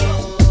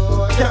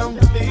can't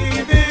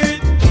believe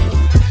it.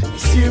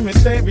 This human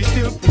slavery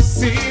still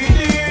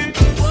proceeding.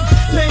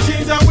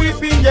 Nations are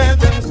whipping, yeah,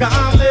 them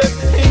gone live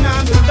in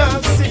the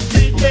lost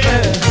city,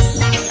 yeah.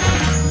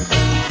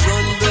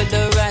 Run,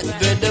 brother rat,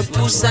 brother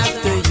puss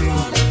after you.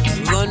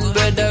 Run,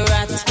 brother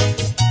rat.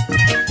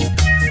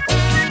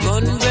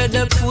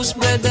 Brother push,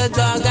 brother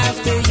dog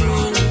after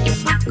you.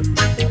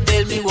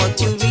 Tell me what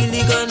you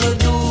really gonna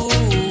do.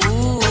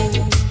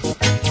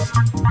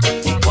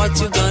 What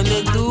you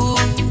gonna do?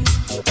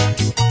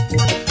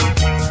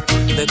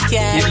 The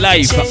cat in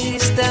life,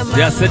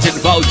 there are certain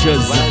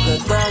vouchers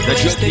that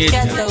you need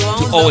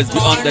to always be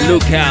on the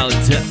lookout.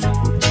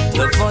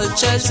 The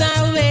vultures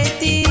are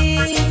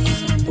waiting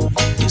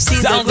to see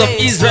Sounds the of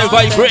Israel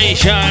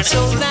vibration,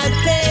 so that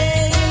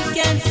they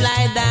can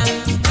fly down.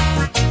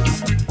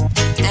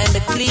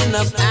 Clean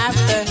up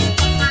after.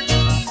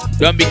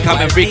 Don't become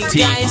a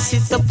victim. Guys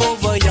sit up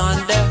over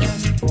yonder,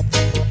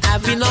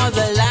 having all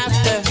the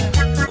laughter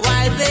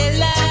while they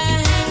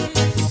laugh,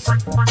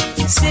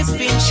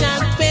 sipping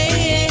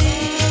champagne,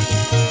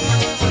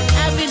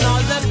 having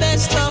all the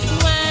best of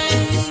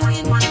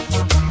wine.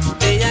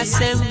 They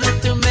assemble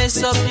to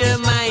mess up your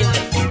mind.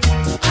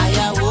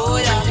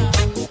 Ayawoya,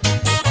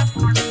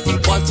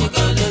 what you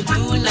gonna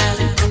do now?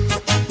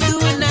 Do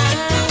now,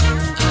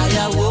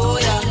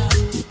 Ayawoya.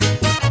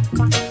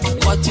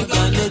 What you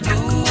gonna do?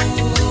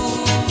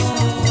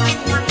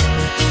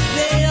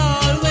 They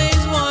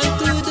always want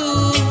to do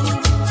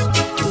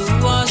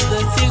us the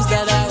things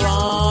that are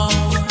wrong,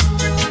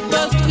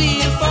 but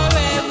we'll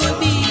forever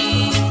be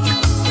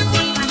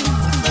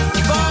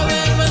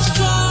forever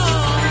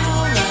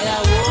strong.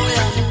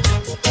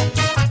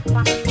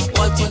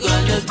 What you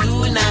gonna do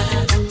now?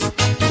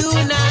 Do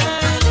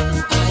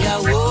now,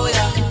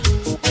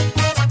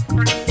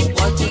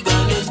 what you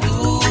gonna do?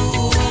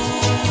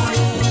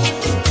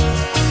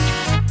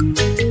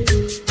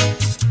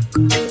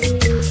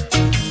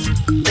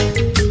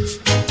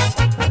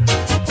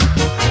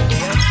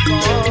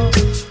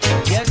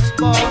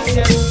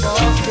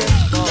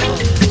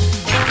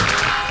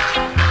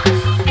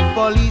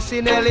 Police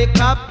in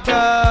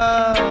helicopter,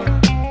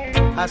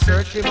 I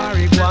search for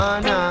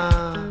marijuana.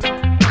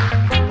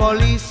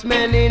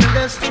 Policemen in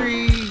the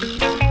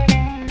streets,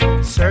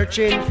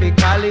 searching for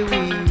cali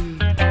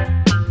weed.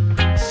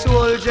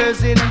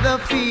 Soldiers in the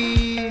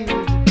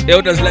field,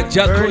 elders like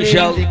Jack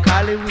Crucial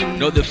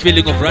know the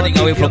feeling of running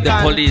away from the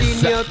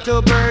police.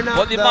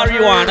 For the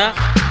marijuana,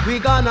 we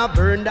gonna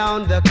burn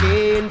down the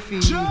cane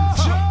fields.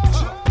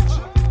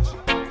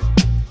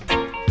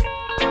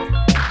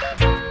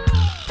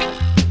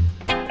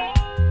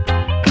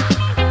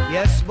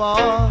 Yes,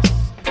 boss.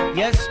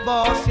 Yes,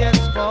 boss. Yes,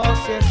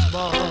 boss. Yes,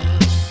 boss.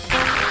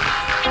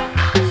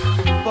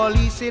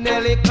 Police in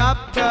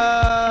helicopter,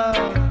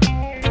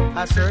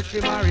 I search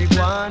for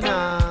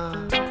marijuana.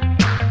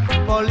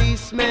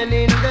 Policemen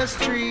in the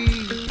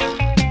streets,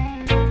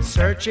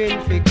 searching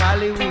for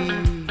cali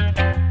weed.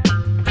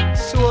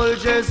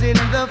 Soldiers in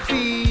the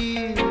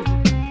field,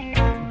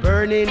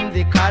 burning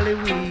the cali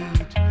weed.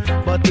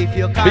 But if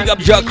you big up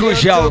Jack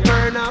Crucial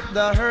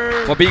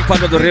for being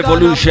part of the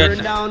revolution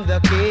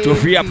to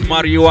free up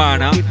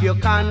marijuana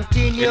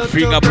and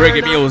freeing up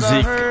reggae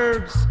music.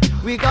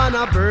 We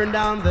gonna burn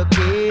down the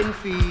cane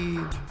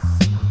fields,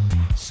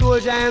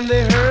 soldier and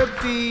the herb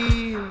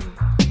field.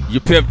 You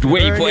paved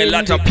way for a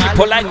lot of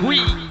people like we.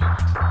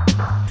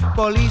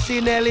 Police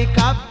in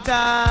helicopter,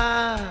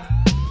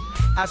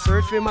 I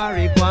search for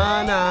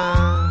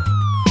marijuana.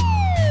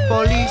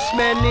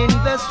 Policemen in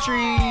the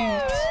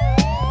streets,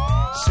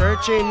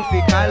 searching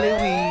for cali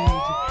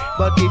weed.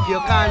 But if you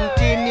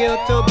continue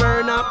to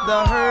burn up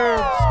the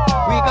herbs,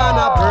 we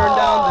gonna burn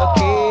down the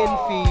cane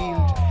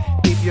field.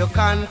 If you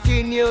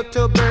continue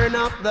to burn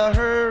up the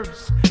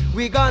herbs,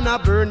 we gonna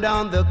burn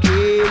down the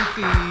cane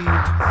field.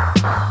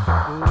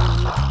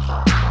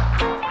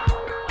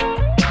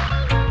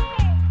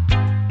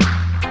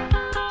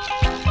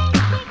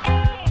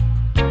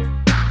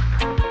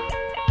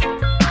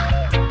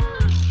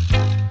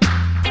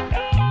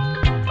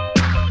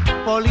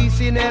 Police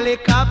in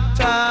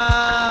helicopter,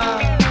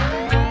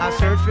 I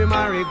search for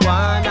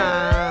marijuana.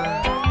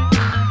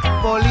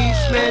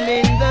 Policemen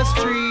in the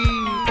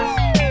streets,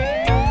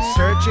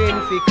 searching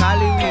for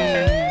Cali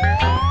weed.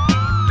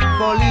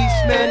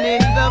 Policemen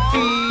in the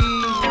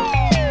field,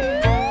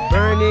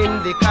 burning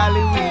the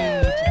Cali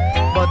weed.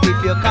 But if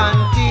you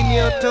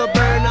continue to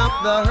burn up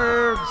the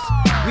herbs,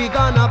 we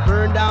gonna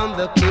burn down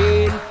the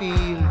cane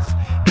fields.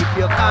 If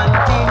you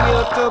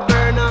continue to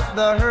burn up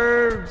the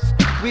herbs,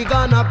 we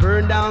gonna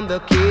burn down the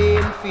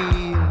cane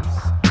fields.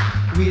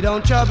 We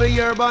don't trouble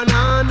your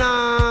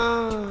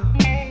banana,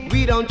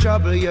 we don't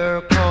trouble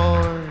your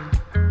corn.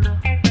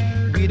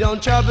 We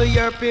don't trouble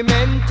your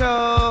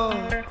pimento,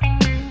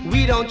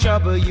 we don't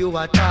trouble you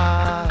at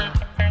all.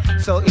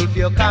 So if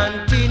you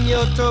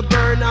continue to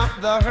burn up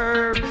the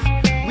herbs,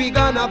 we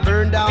gonna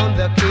burn down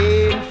the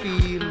cane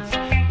fields.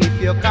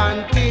 If you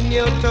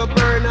continue to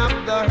burn up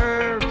the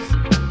herbs,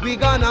 we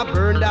gonna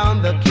burn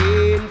down the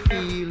cane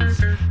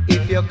fields.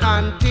 If you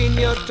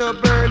continue to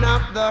burn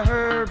up the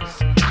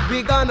herbs,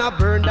 we gonna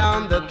burn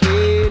down the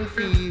cane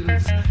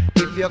fields.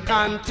 If you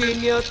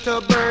continue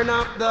to burn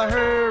up the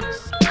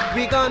herbs,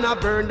 we gonna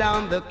burn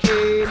down the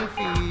cane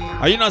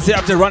fields. Are you not say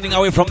after running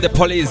away from the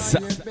police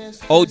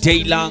all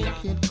day long,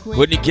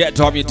 when you get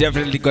home you're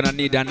definitely gonna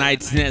need a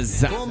night's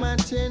nest.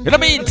 In the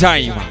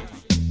meantime,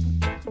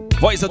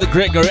 voice of the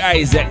Gregory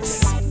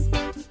Isaacs,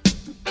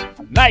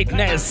 Night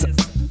Nest.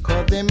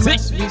 Cause there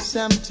must be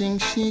something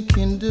she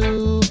can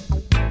do.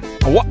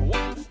 What?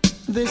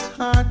 This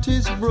heart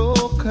is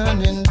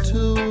broken in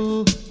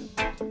two.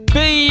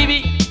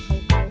 Baby,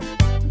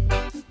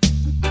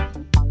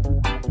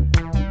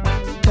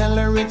 tell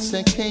her it's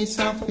a case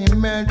of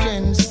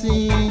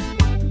emergency.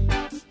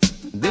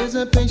 There's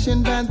a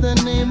patient by the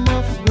name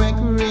of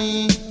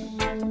Gregory.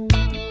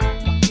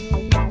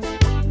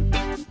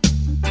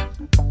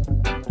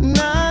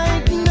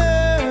 Night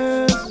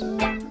nurse,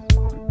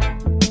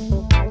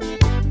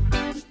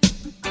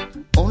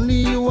 only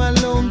you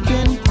alone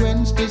can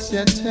quench this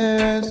your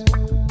thirst.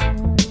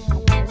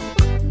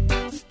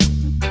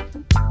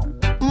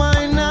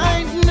 My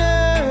night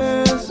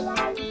nurse,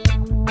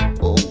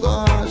 oh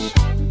gosh,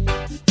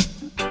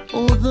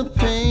 oh the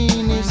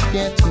pain is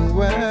getting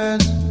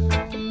worse.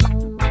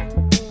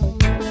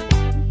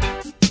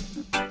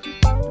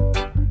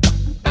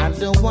 I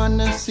don't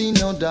wanna see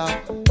no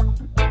doctor.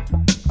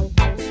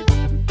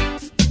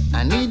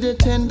 I need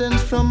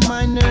attendance from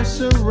my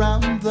nurse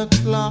around the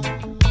clock.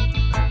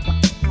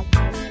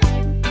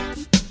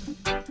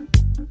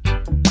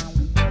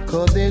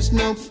 Cause there's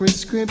no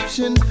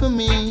prescription for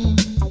me.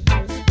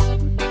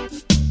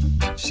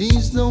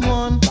 She's the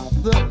one,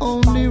 the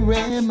only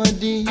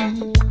remedy.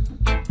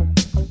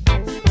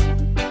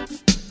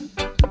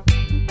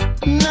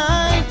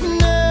 Night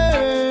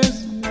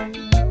nurse,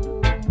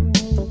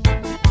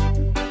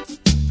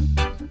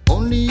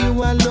 only you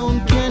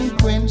alone can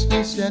quench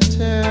this your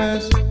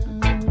thirst.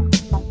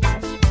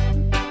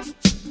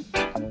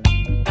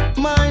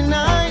 My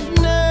night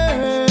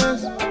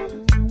nurse,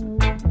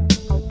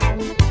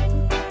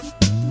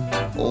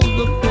 oh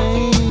the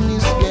pain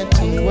is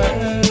getting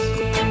worse.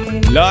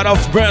 Lord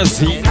of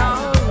mercy.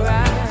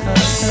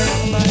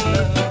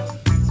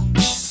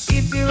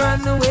 If you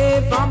run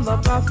away from the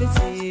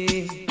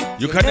prophecy,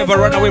 You can never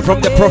run away from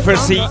the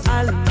prophecy.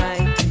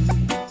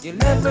 you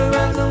never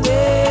run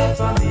away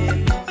from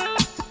him.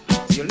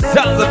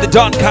 Sounds of the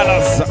Don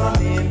Colors,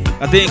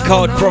 a thing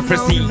called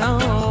prophecy.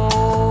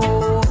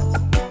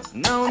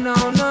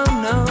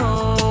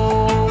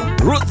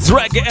 Roots,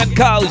 reggae, and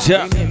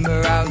culture.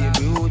 Remember how you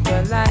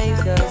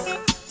brutalized us.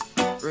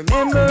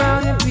 Remember how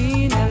you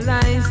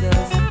penalized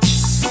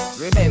us.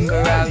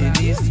 Remember how you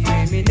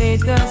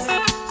discriminate us.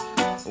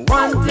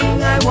 One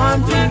thing I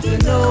want you to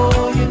know,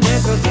 you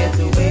never get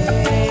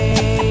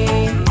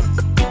away.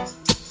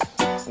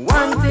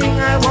 One thing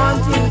I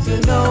want you to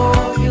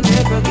know, you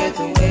never get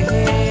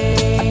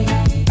away.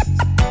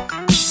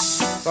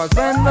 Cause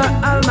when the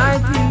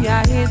Almighty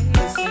I hit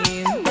the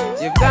scene,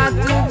 you've got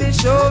to be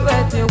sure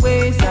that your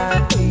ways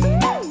are clean.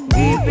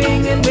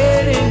 Weeping and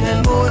wailing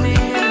and mourning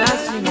and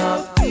gnashing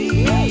of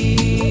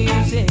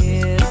teeth,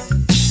 yes.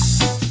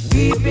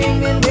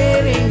 Weeping and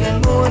wailing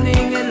and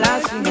mourning and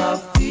gnashing of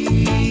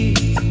teeth.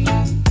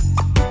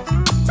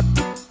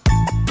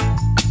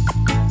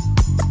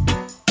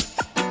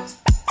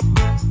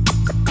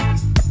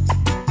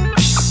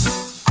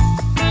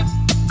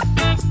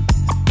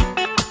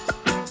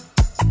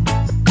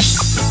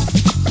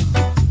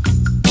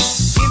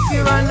 If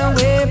you run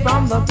away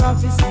from the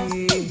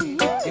prophecy,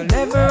 you'll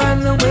never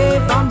run away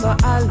from the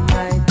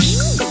Almighty.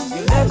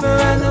 You'll never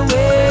run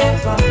away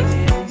from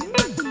Him.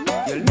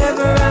 You'll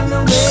never run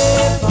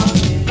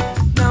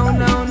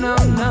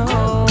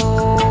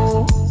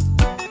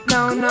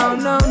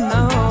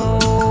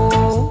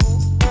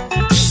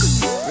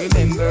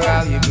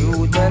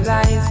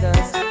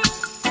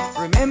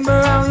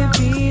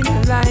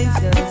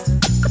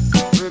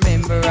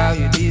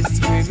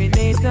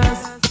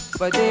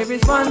But there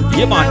is one thing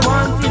Yeah, man. I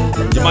want you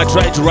to You might know.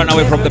 try to run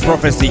away from the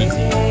prophecy,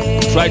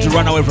 try to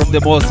run away from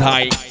the Most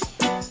High,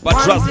 but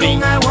trust me,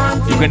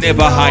 you can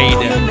never hide.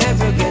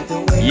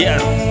 Yeah.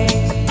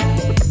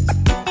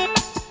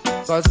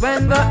 Cause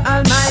when the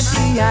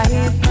Almighty I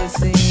hit the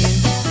scene,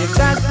 you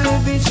got to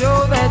be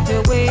sure that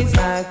your ways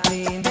are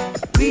clean.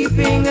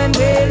 Weeping and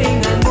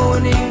wailing and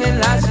moaning and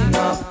lashing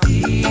of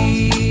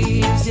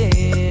thieves,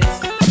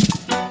 yes.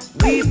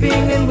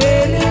 Weeping and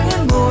wailing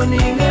and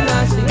moaning and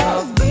lashing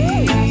of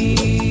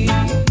thieves.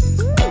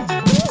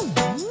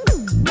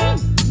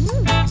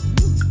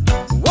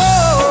 Whoa,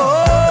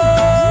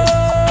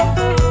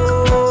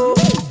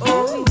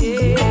 oh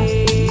yeah,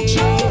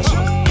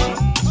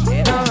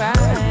 and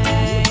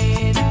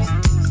alright,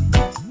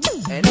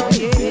 and oh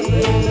yeah,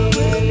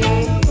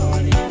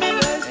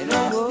 and oh.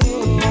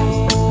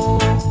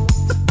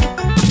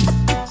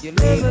 You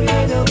never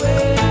get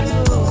away,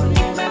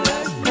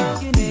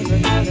 you never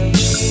get away.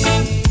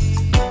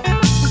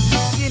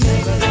 You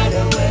never get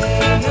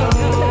away, no.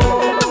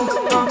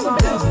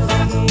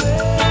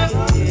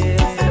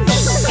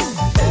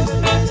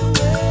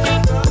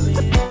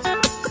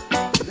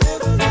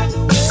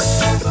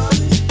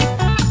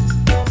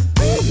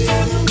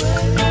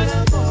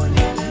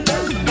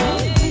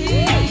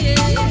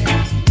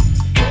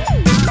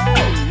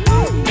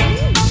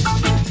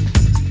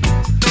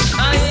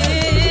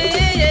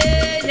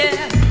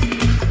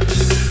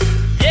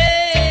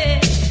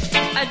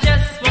 I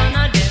just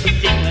wanna them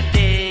thing a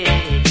day.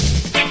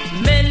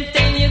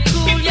 Maintain your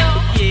cool, yo,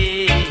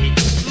 yeah.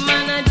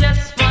 Man, I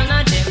just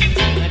wanna them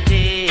thing a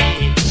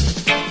day.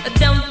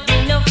 Don't be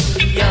no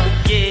fool, yo,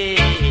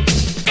 yeah.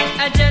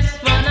 I just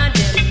wanna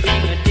them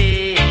thing a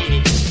day.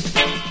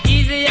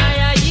 Easy,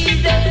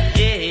 easy,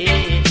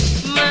 yeah.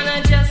 Man, I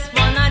just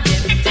wanna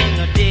them thing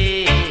a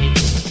day.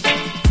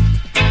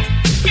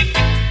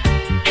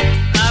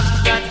 I've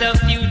got a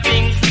few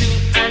things to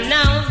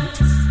announce.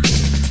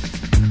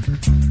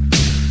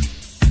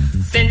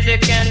 Since you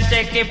can't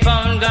take it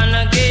on,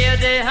 gonna give you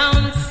the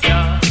ounce,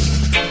 yeah.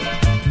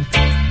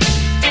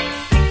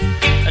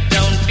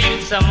 Don't feel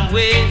some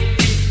way,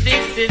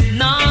 this is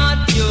not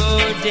your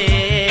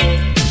day.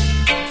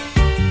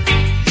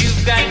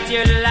 You've got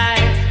your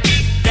life,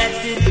 that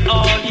is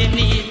all you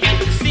need.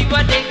 See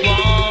what they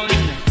want,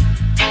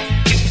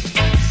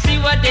 see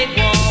what they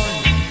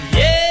want,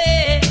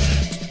 yeah.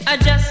 I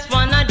just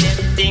wanna them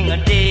thing a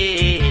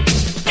day.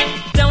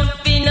 Don't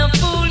be no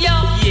fool, yo,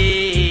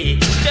 yeah.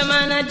 The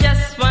man, I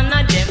just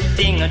wanna them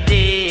thing a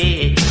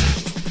day.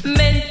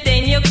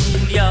 Maintain your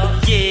cool, yo,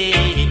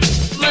 yeah.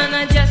 Man,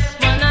 I just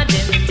wanna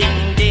them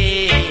thing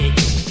day.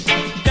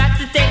 Got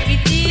to take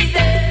it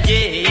easy,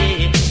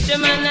 yeah. The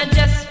man, I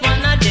just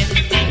wanna them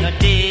thing a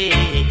day.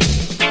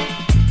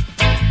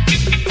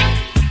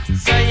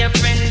 So your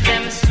friends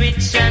them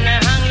switch and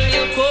hang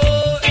your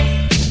coat,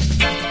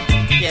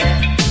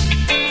 yeah.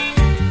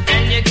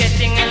 And you're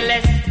getting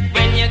less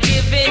when you're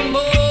giving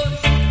more.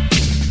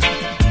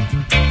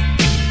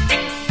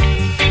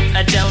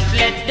 Don't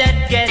let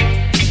that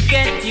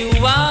get you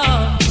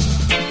off.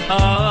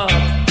 Oh,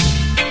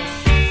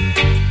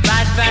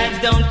 bad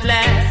vibes don't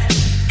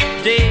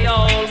last, they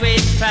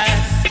always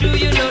pass. True,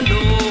 you don't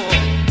know.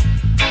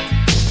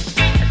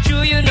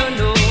 True, you don't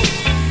know.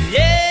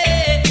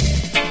 Yeah,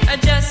 I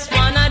just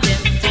wanna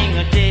them thing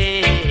a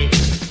day.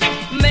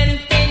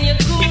 Maintain your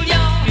cool,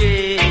 yo.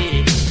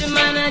 Yeah, the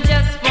man, I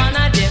just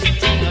wanna them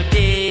thing a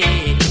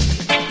day.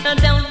 Now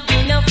don't be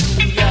no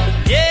fool, yo.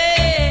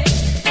 Yeah,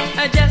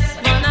 I just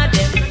wanna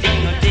them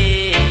thing a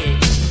day.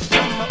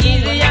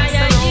 Easy, yeah,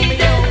 easy,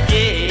 yeah.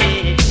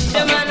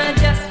 The man, I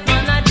just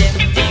wanna them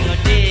thing a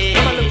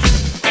day.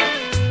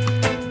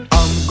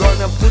 I'm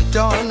gonna put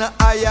on an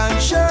iron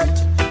shirt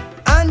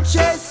and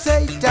chase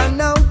Satan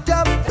out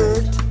of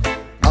earth.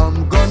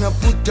 I'm gonna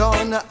put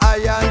on an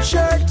iron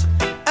shirt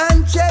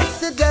and chase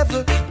the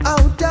devil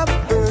out of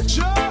earth.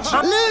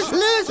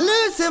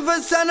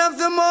 Lucifer, son of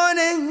the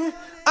morning,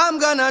 I'm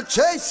gonna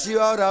chase you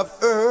out of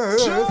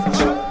earth.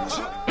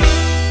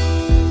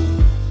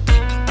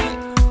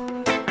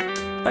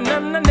 Na na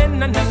na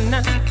na na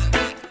na.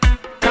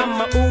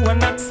 Come ooh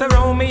and that's a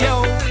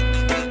Romeo.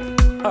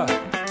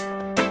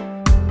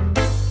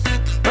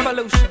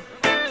 Revolution.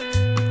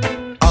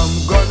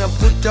 I'm gonna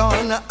put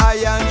on an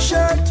iron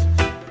shirt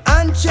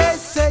and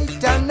chase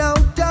Satan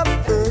out of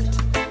earth.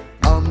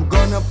 I'm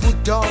gonna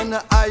put on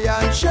an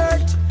iron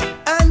shirt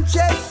and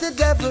chase the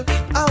devil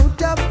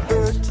out of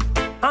earth.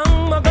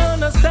 I'm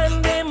gonna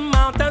send him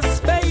out of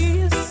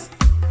space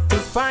to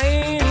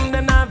find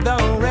another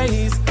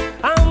race.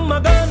 I'm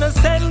gonna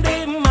send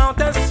him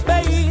out of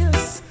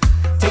space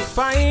to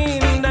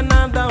find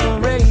another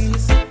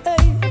race.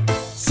 Hey.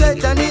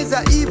 Satan is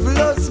a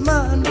evilous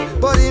man,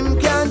 but him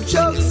can't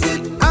choke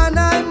it, and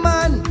I'm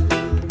man.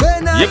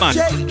 When I Yeah, man.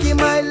 check him,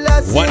 I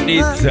lost One him,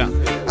 needs man.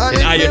 And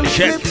an if iron him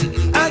shirt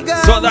flip, I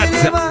got so that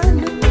Willie, man.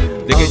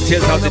 they can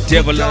chase out the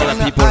devil in other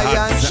people's Iron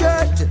hearts.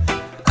 shirt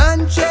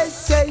and chase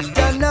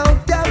Satan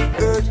out of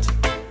earth.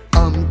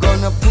 I'm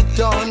gonna put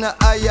on an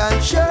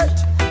iron shirt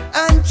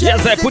and chase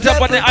Yes, I put the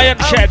up on the devil iron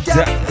out shirt. of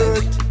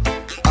earth.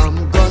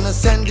 I'm gonna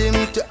send him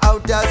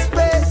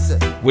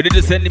We need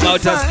to send him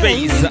outer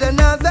space. Find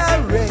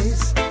another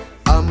race.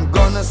 I'm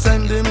gonna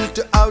send him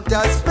to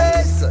outer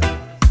space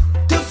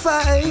to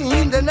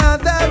find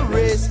another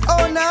race.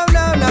 Oh no,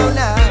 no, no,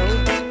 no.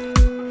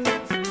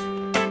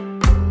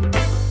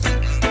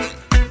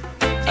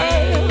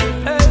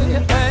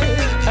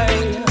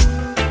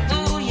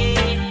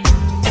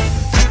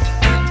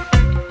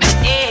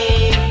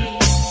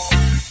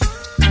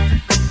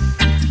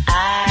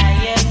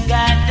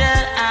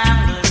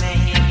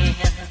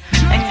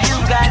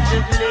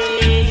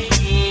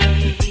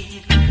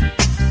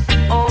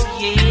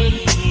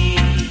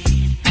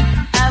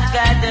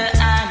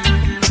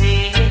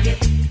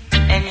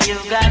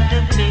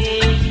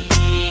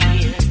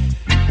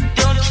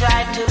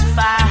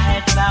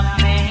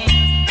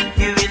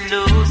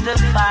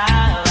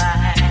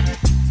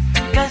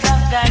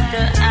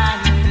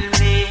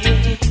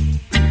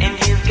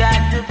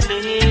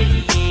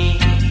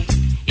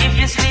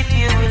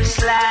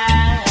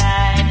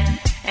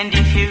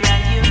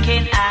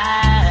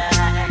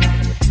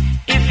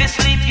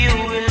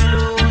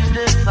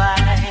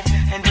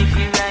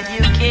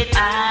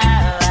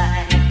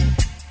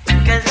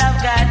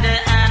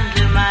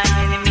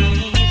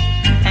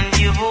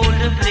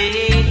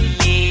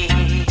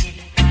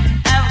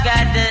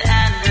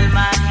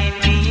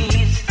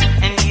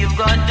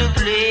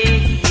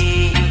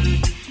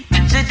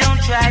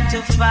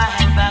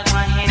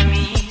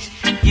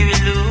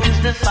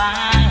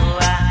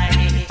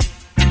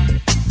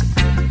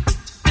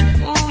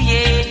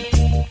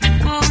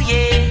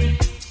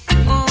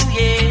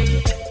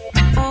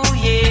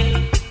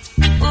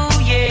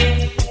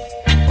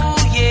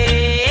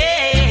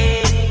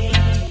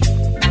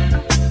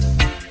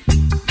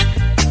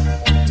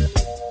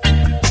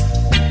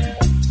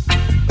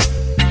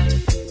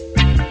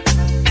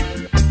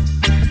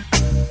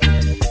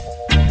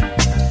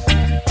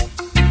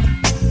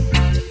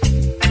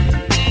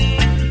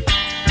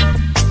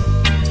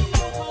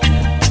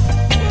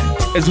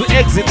 As we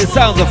exit the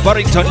sounds of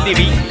Barrington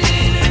Levy,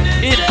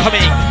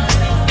 incoming,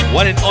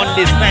 one and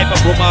only sniper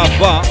from our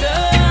bar,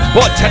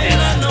 Botanist,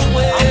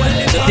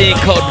 the thing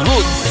called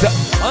Roots.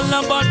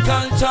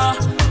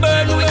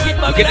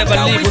 We can never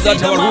live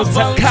without our roots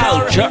and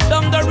culture.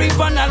 Down the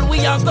river and we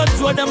have got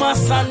throw them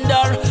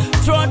asunder.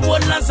 Throughout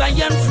one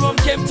Zion from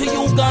came to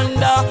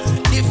Uganda.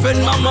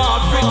 Defend Mama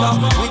Africa,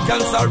 we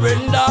can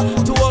surrender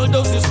to all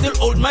those who still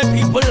hold my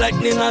people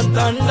lightning and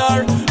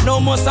thunder. No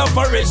more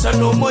separation,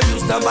 no more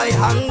use to by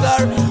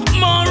hunger.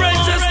 More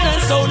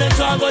righteousness, so the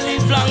struggle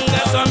live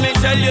longer. So me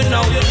tell you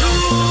now,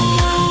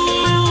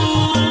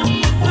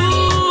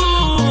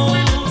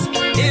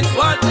 it's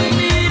what we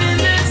need in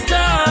this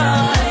time.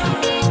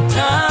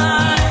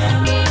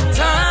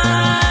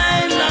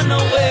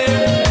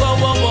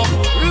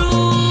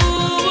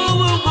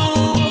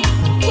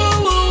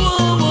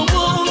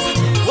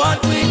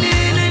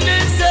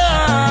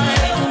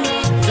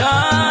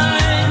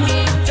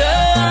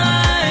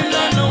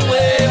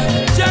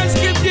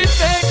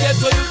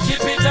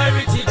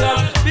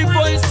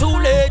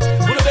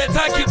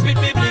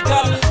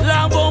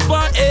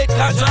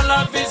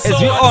 As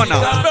we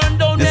honor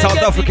the South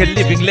African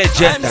living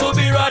legend,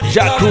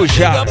 Jack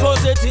Kruger,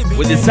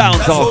 with the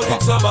sounds of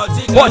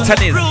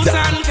Botanist,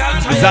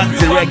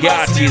 Zanzi reggae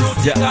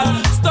artist,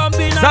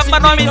 Samba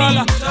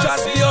Nomini.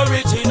 Just be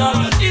original.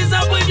 Is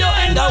up with your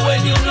end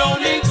when you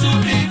don't need to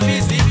be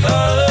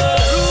physical.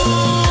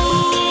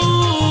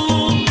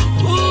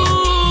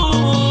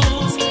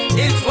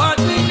 It's what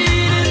we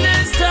need in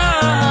this time.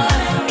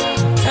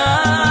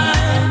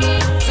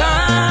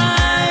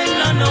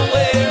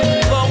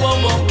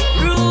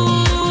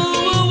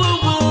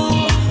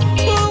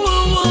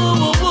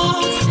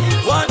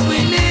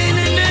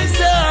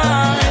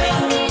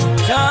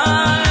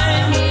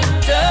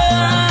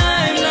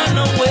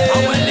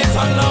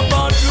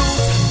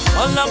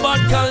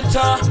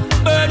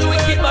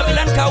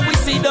 We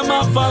see them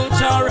a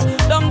vulture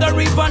down the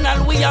river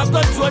and we have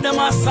got throw them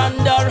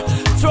asunder.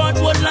 Throughout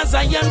one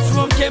Zion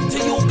from came to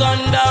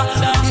Uganda.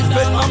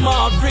 Defend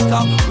Mama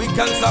Africa, we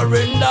can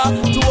surrender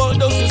to all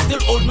those who still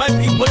hold my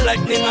people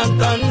lightning and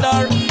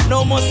thunder.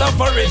 No more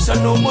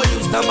separation, no more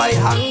use to by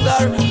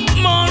hunger.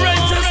 More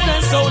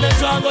righteousness, so the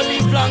struggle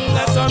live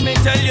longer. So me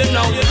tell you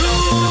now,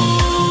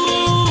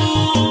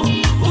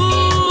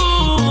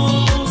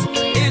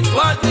 it's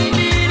what we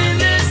need in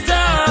this time.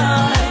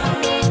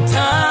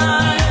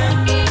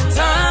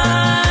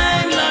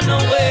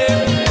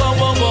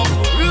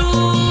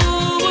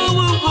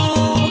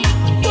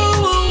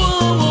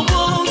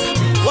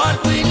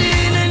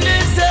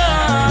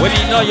 When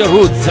you know your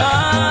roots,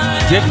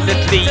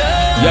 definitely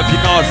you have to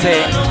know say,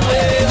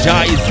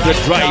 Jah is the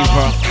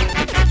driver.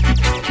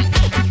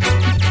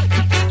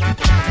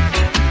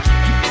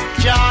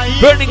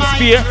 Burning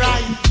Spear.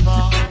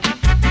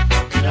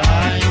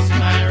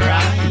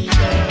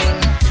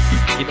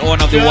 In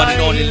honor of the one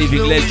and only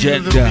living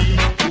legend,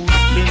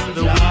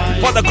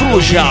 for the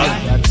crucial.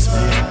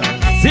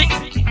 See?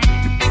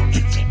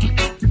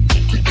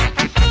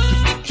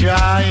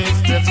 Jah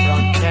is the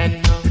front end.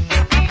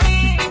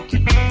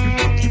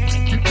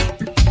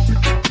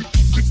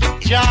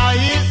 Jah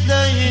is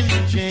the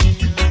engine.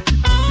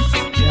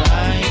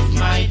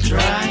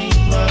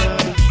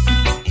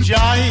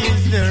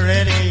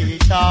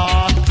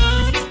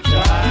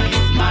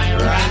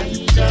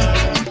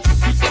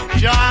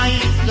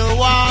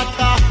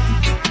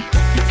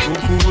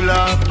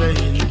 of the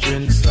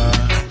engine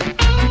sound.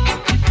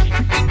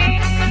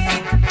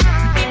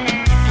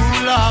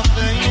 Cool off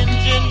the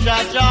engine,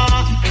 Jah-Jah.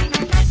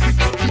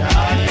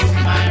 Jah is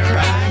my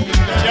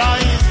rider. Jah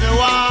is the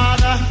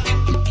water.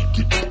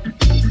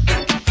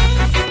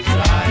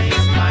 Jah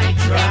is my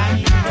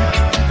driver.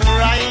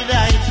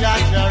 Rider,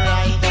 Jah-Jah,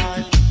 rider.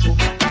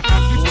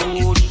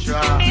 Oh,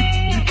 Jah.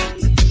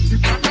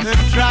 The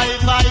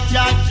driver,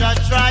 Jah-Jah,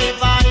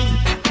 driver.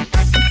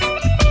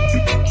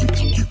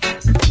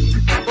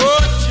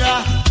 Oh,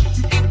 Jah.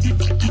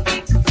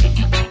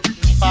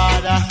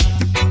 Father,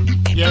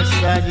 yes,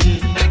 Daddy.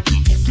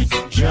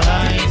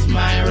 Jah is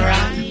my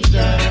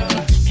rider.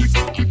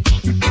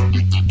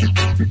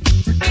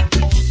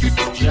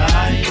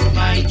 Jah is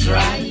my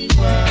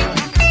driver.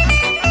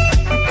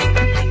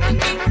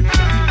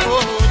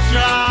 Oh,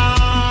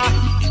 Jah.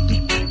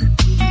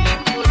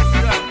 Oh,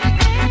 Jah.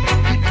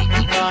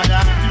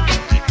 Father,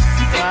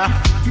 Jah,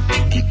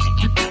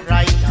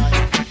 rider.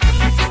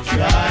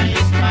 Jah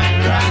is my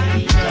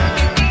rider.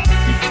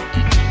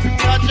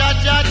 Jah, Jah,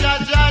 Jah, Jah,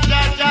 Jah,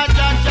 Jah, Jah,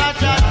 Jah,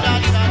 Jah, Jah,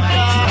 Jah.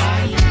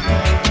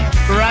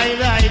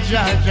 Rider,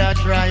 Jah, Jah,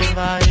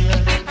 driver.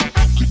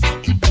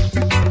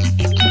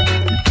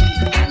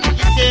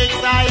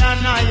 Takes iron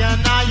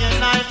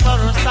for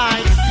a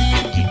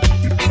sightseeing.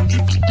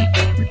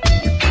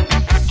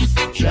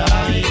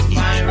 Jah is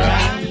my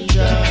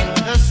rider.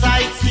 The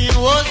sightseeing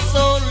was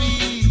so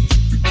real.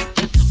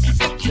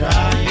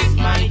 Jah is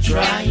my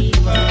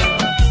driver.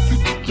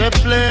 The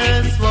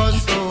place was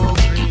so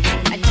green.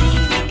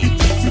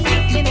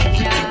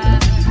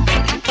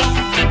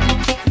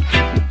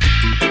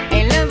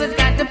 And love has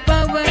got the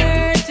power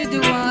to do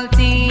all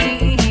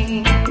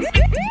things.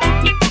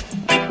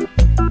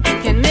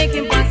 Can make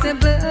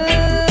impossible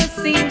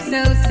seem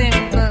so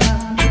simple.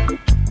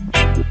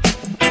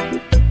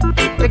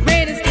 The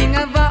greatest thing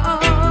of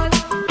all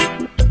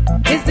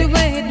is the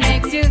way it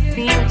makes you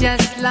feel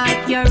just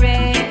like you're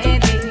ready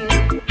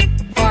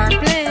for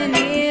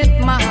planet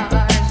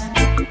Mars.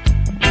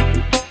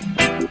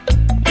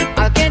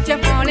 I'll catch a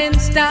falling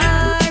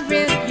star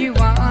if you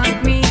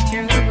want me to.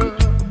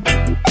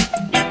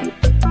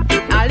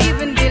 I'll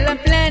even build a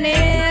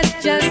planet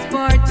just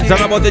for two. It's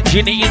all about the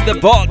genie in the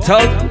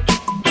bottle.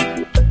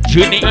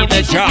 Genie in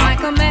the jar.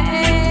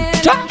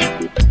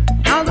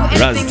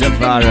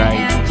 Rastafari.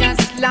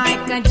 Just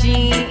like a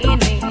genie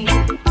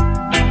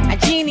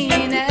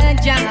in a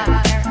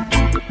jar.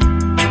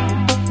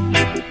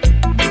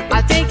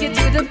 I'll take you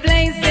to the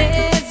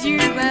places you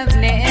have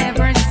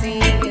never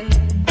seen.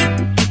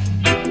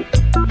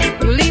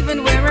 You'll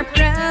even wear a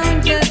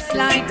crown just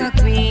like a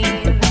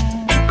queen.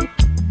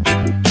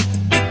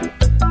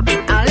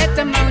 I'll let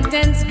the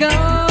mountains go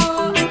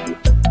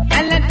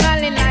and let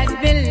valley lies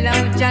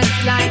below,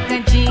 just like a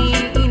genie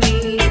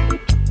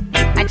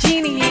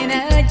in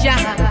a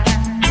jar.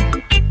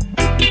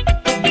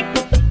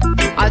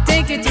 I'll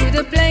take you to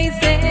the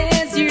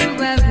places you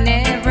have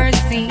never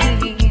seen.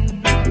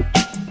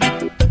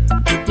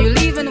 You'll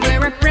even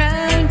wear a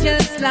crown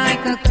just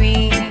like a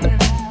queen.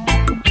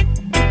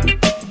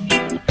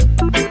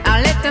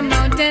 I'll let the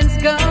mountains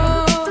go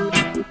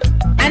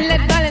and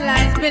let valley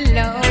lies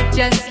below,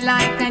 just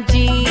like a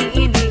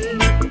genie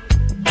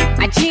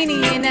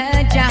in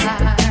a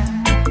jar.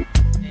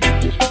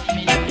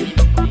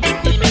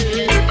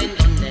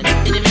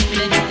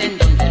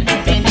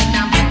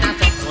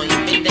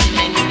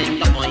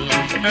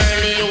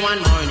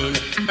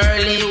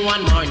 Early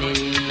one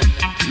morning,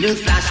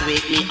 news flash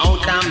wake me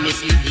out and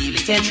mislead.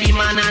 Century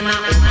man and a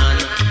woman,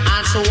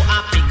 also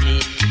a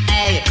picnic.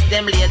 Hey,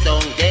 them lay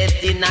down dead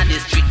in the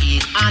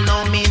street. I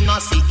know me no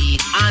see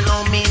it, I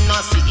know me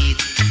no see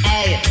it.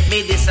 Hey,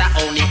 me this a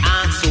only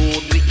answer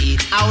do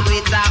it. How do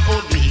it,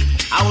 how do it,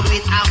 how do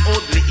it, how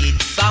do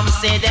it. Some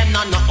say them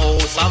no know,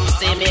 some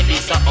say maybe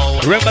so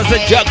old. Remember the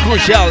Jack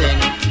Crucial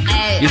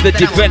is the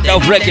defender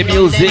of reggae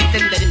music,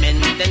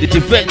 the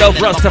defender of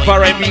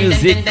Rastafari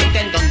music,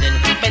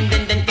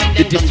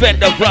 the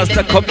defender of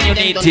Rasta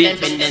community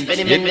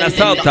in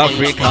South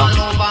Africa.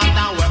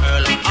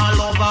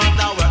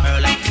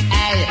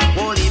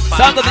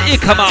 Sound of the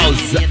Ika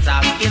Mouse,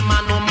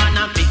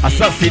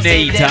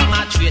 Assassinator.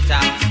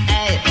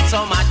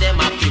 Some of them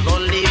have to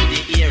run leave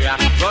the area,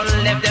 run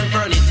left them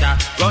furniture,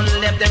 run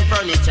left them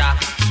furniture.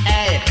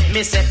 Hey,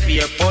 me say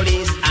fear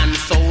police and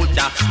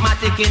soldier,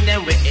 matic in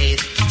them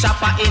ways,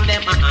 chopper in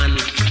them hand.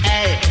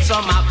 Hey,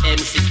 some of them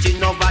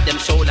sitting over them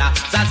shoulder.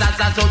 Zaza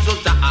zaza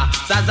zaza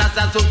zaza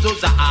zaza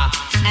zaza.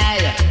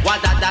 Hey, wa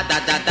da da da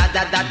da da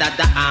da da da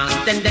da.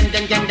 Den den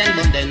den den den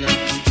den den.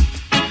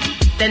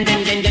 Den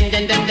den den den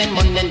den den den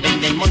mon den den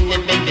den mon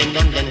den den den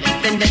den den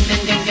den den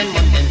den den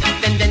mon den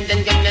den den den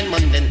den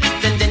mon den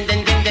den den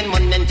den den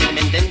mon den den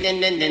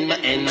den den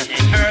den.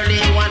 Early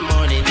one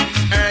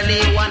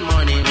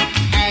morning,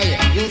 hey,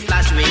 you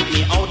flash wake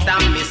me out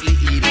and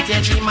mislead.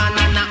 Take a man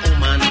and a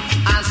woman,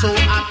 also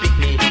a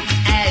picnic.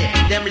 Hey,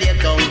 them lay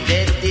down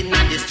dead in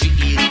the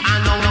street. I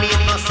know me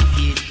no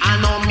see it, I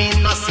know me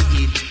no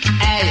see it.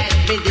 Hey,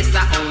 me this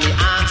a only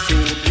answer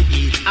to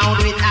it. How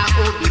do it, how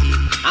do it,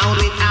 how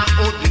do it, how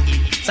do it.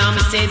 Some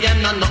say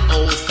them no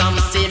know,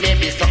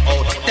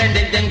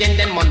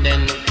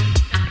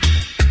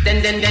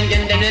 Many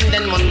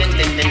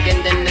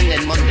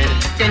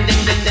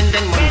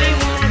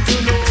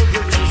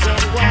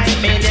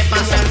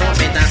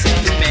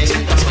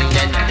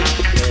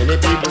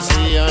people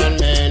see and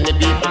many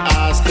people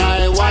ask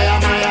I, why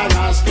am I a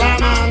Rasta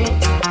man?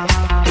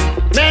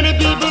 Many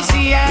people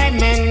see I,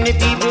 many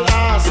people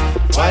ask,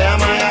 why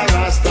am I a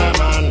Rasta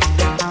man?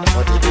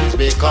 But it is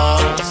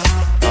because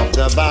of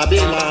the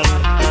Babylon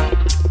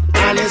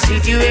and the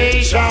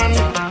situation.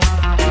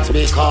 It's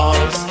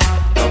because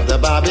of the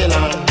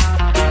Babylon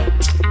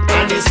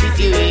and the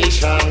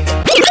situation.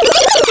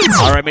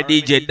 Alright, my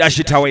DJ, dash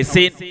it away,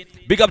 scene.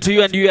 Big up to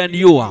you and you and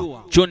you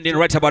are tuned in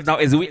right about now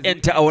as we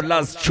enter our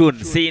last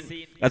tune,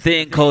 scene. A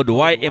thing called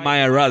Why Am I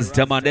a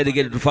Rasta Man,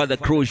 dedicated to Father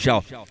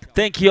Crucial.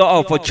 Thank you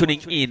all for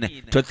tuning in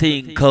to a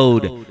thing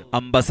called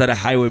Ambassador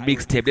Highway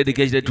Mixtape,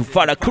 dedicated to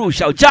Father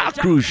Crucial, Jack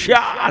Crucial.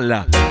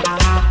 A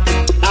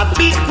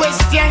big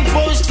question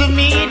posed to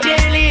me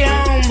daily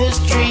on the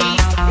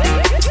street.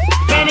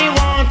 Many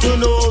want to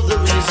know the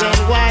reason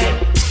why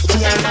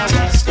I'm a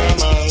Rasta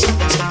man.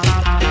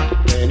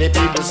 Many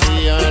people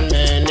see and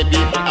many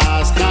people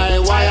ask I,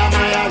 why am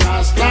I a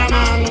Rasta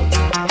man?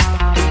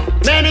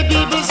 Many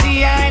people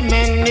see I,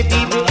 many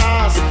people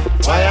ask,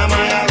 why am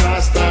I a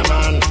Rasta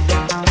man?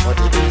 But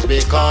it is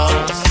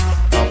because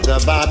of the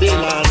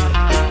Babylon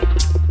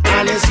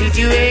and the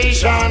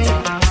situation.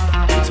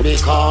 It's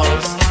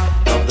because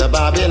of the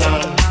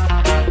Babylon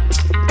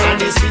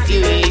and the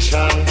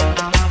situation.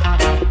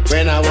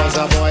 When I was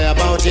a boy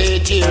about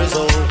 8 years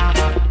old,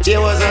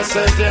 there was a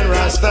certain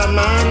Rasta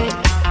man,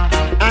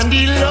 and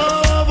he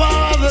loved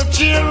all the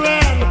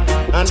children,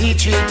 and he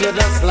treated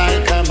us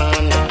like a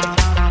man.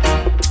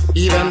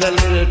 Even the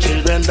little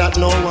children that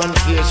no one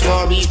cares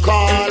for, he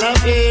called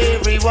up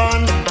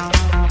everyone.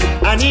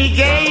 And he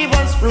gave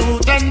us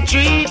fruit and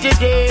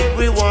treated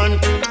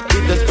everyone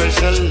with a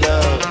special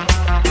love.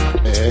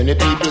 Many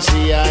people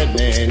see I,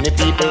 many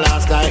people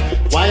ask I,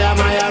 why am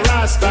I a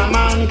Rasta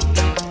man?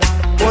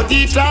 But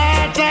he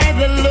taught I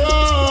the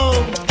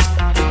love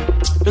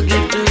to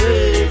give to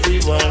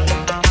everyone.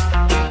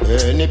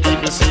 Many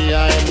people see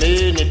I,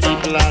 many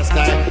people ask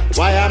I,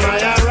 why am I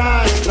a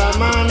Rasta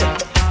man?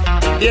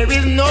 There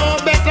is no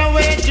better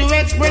way to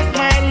express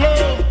my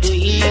love to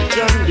each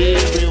and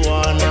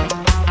everyone.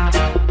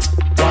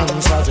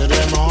 One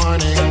Saturday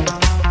morning,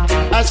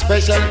 a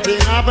special thing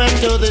happened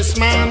to this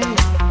man.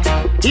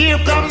 Here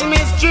comes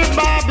Mr.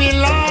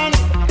 Babylon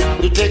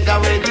to take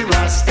away the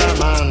Rasta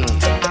man.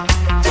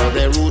 So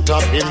they root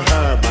up him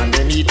herb and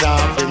they eat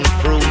off him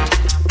fruit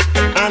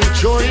and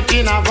throw it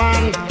in a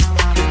van.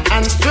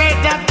 And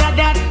straight after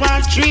that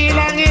for 3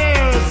 long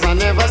years I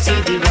never see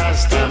the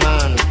Rasta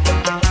man.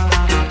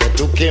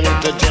 Took him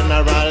to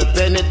General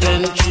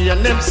Penitentiary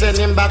and them sent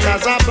him back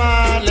as a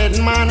ballad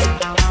man.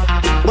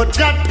 But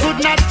God could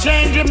not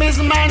change him, his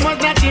mind was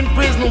not in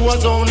prison,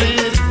 was only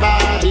his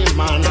body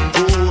man.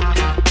 Oh,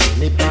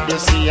 many people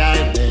see I,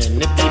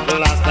 many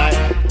people ask I,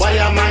 why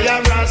am I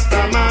a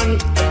Rasta man?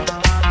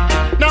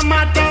 No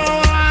matter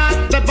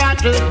what the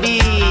battle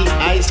be,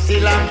 I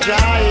still am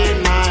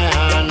trying my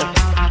hand.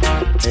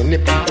 Many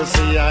people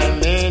see I,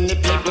 many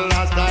people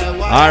ask I,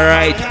 why.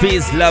 Alright,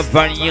 peace, love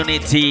and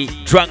unity,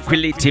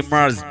 tranquility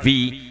must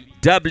be.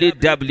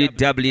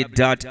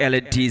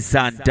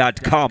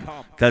 www.lntsound.com.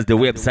 That's the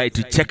website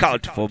to check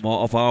out for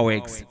more of our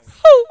works.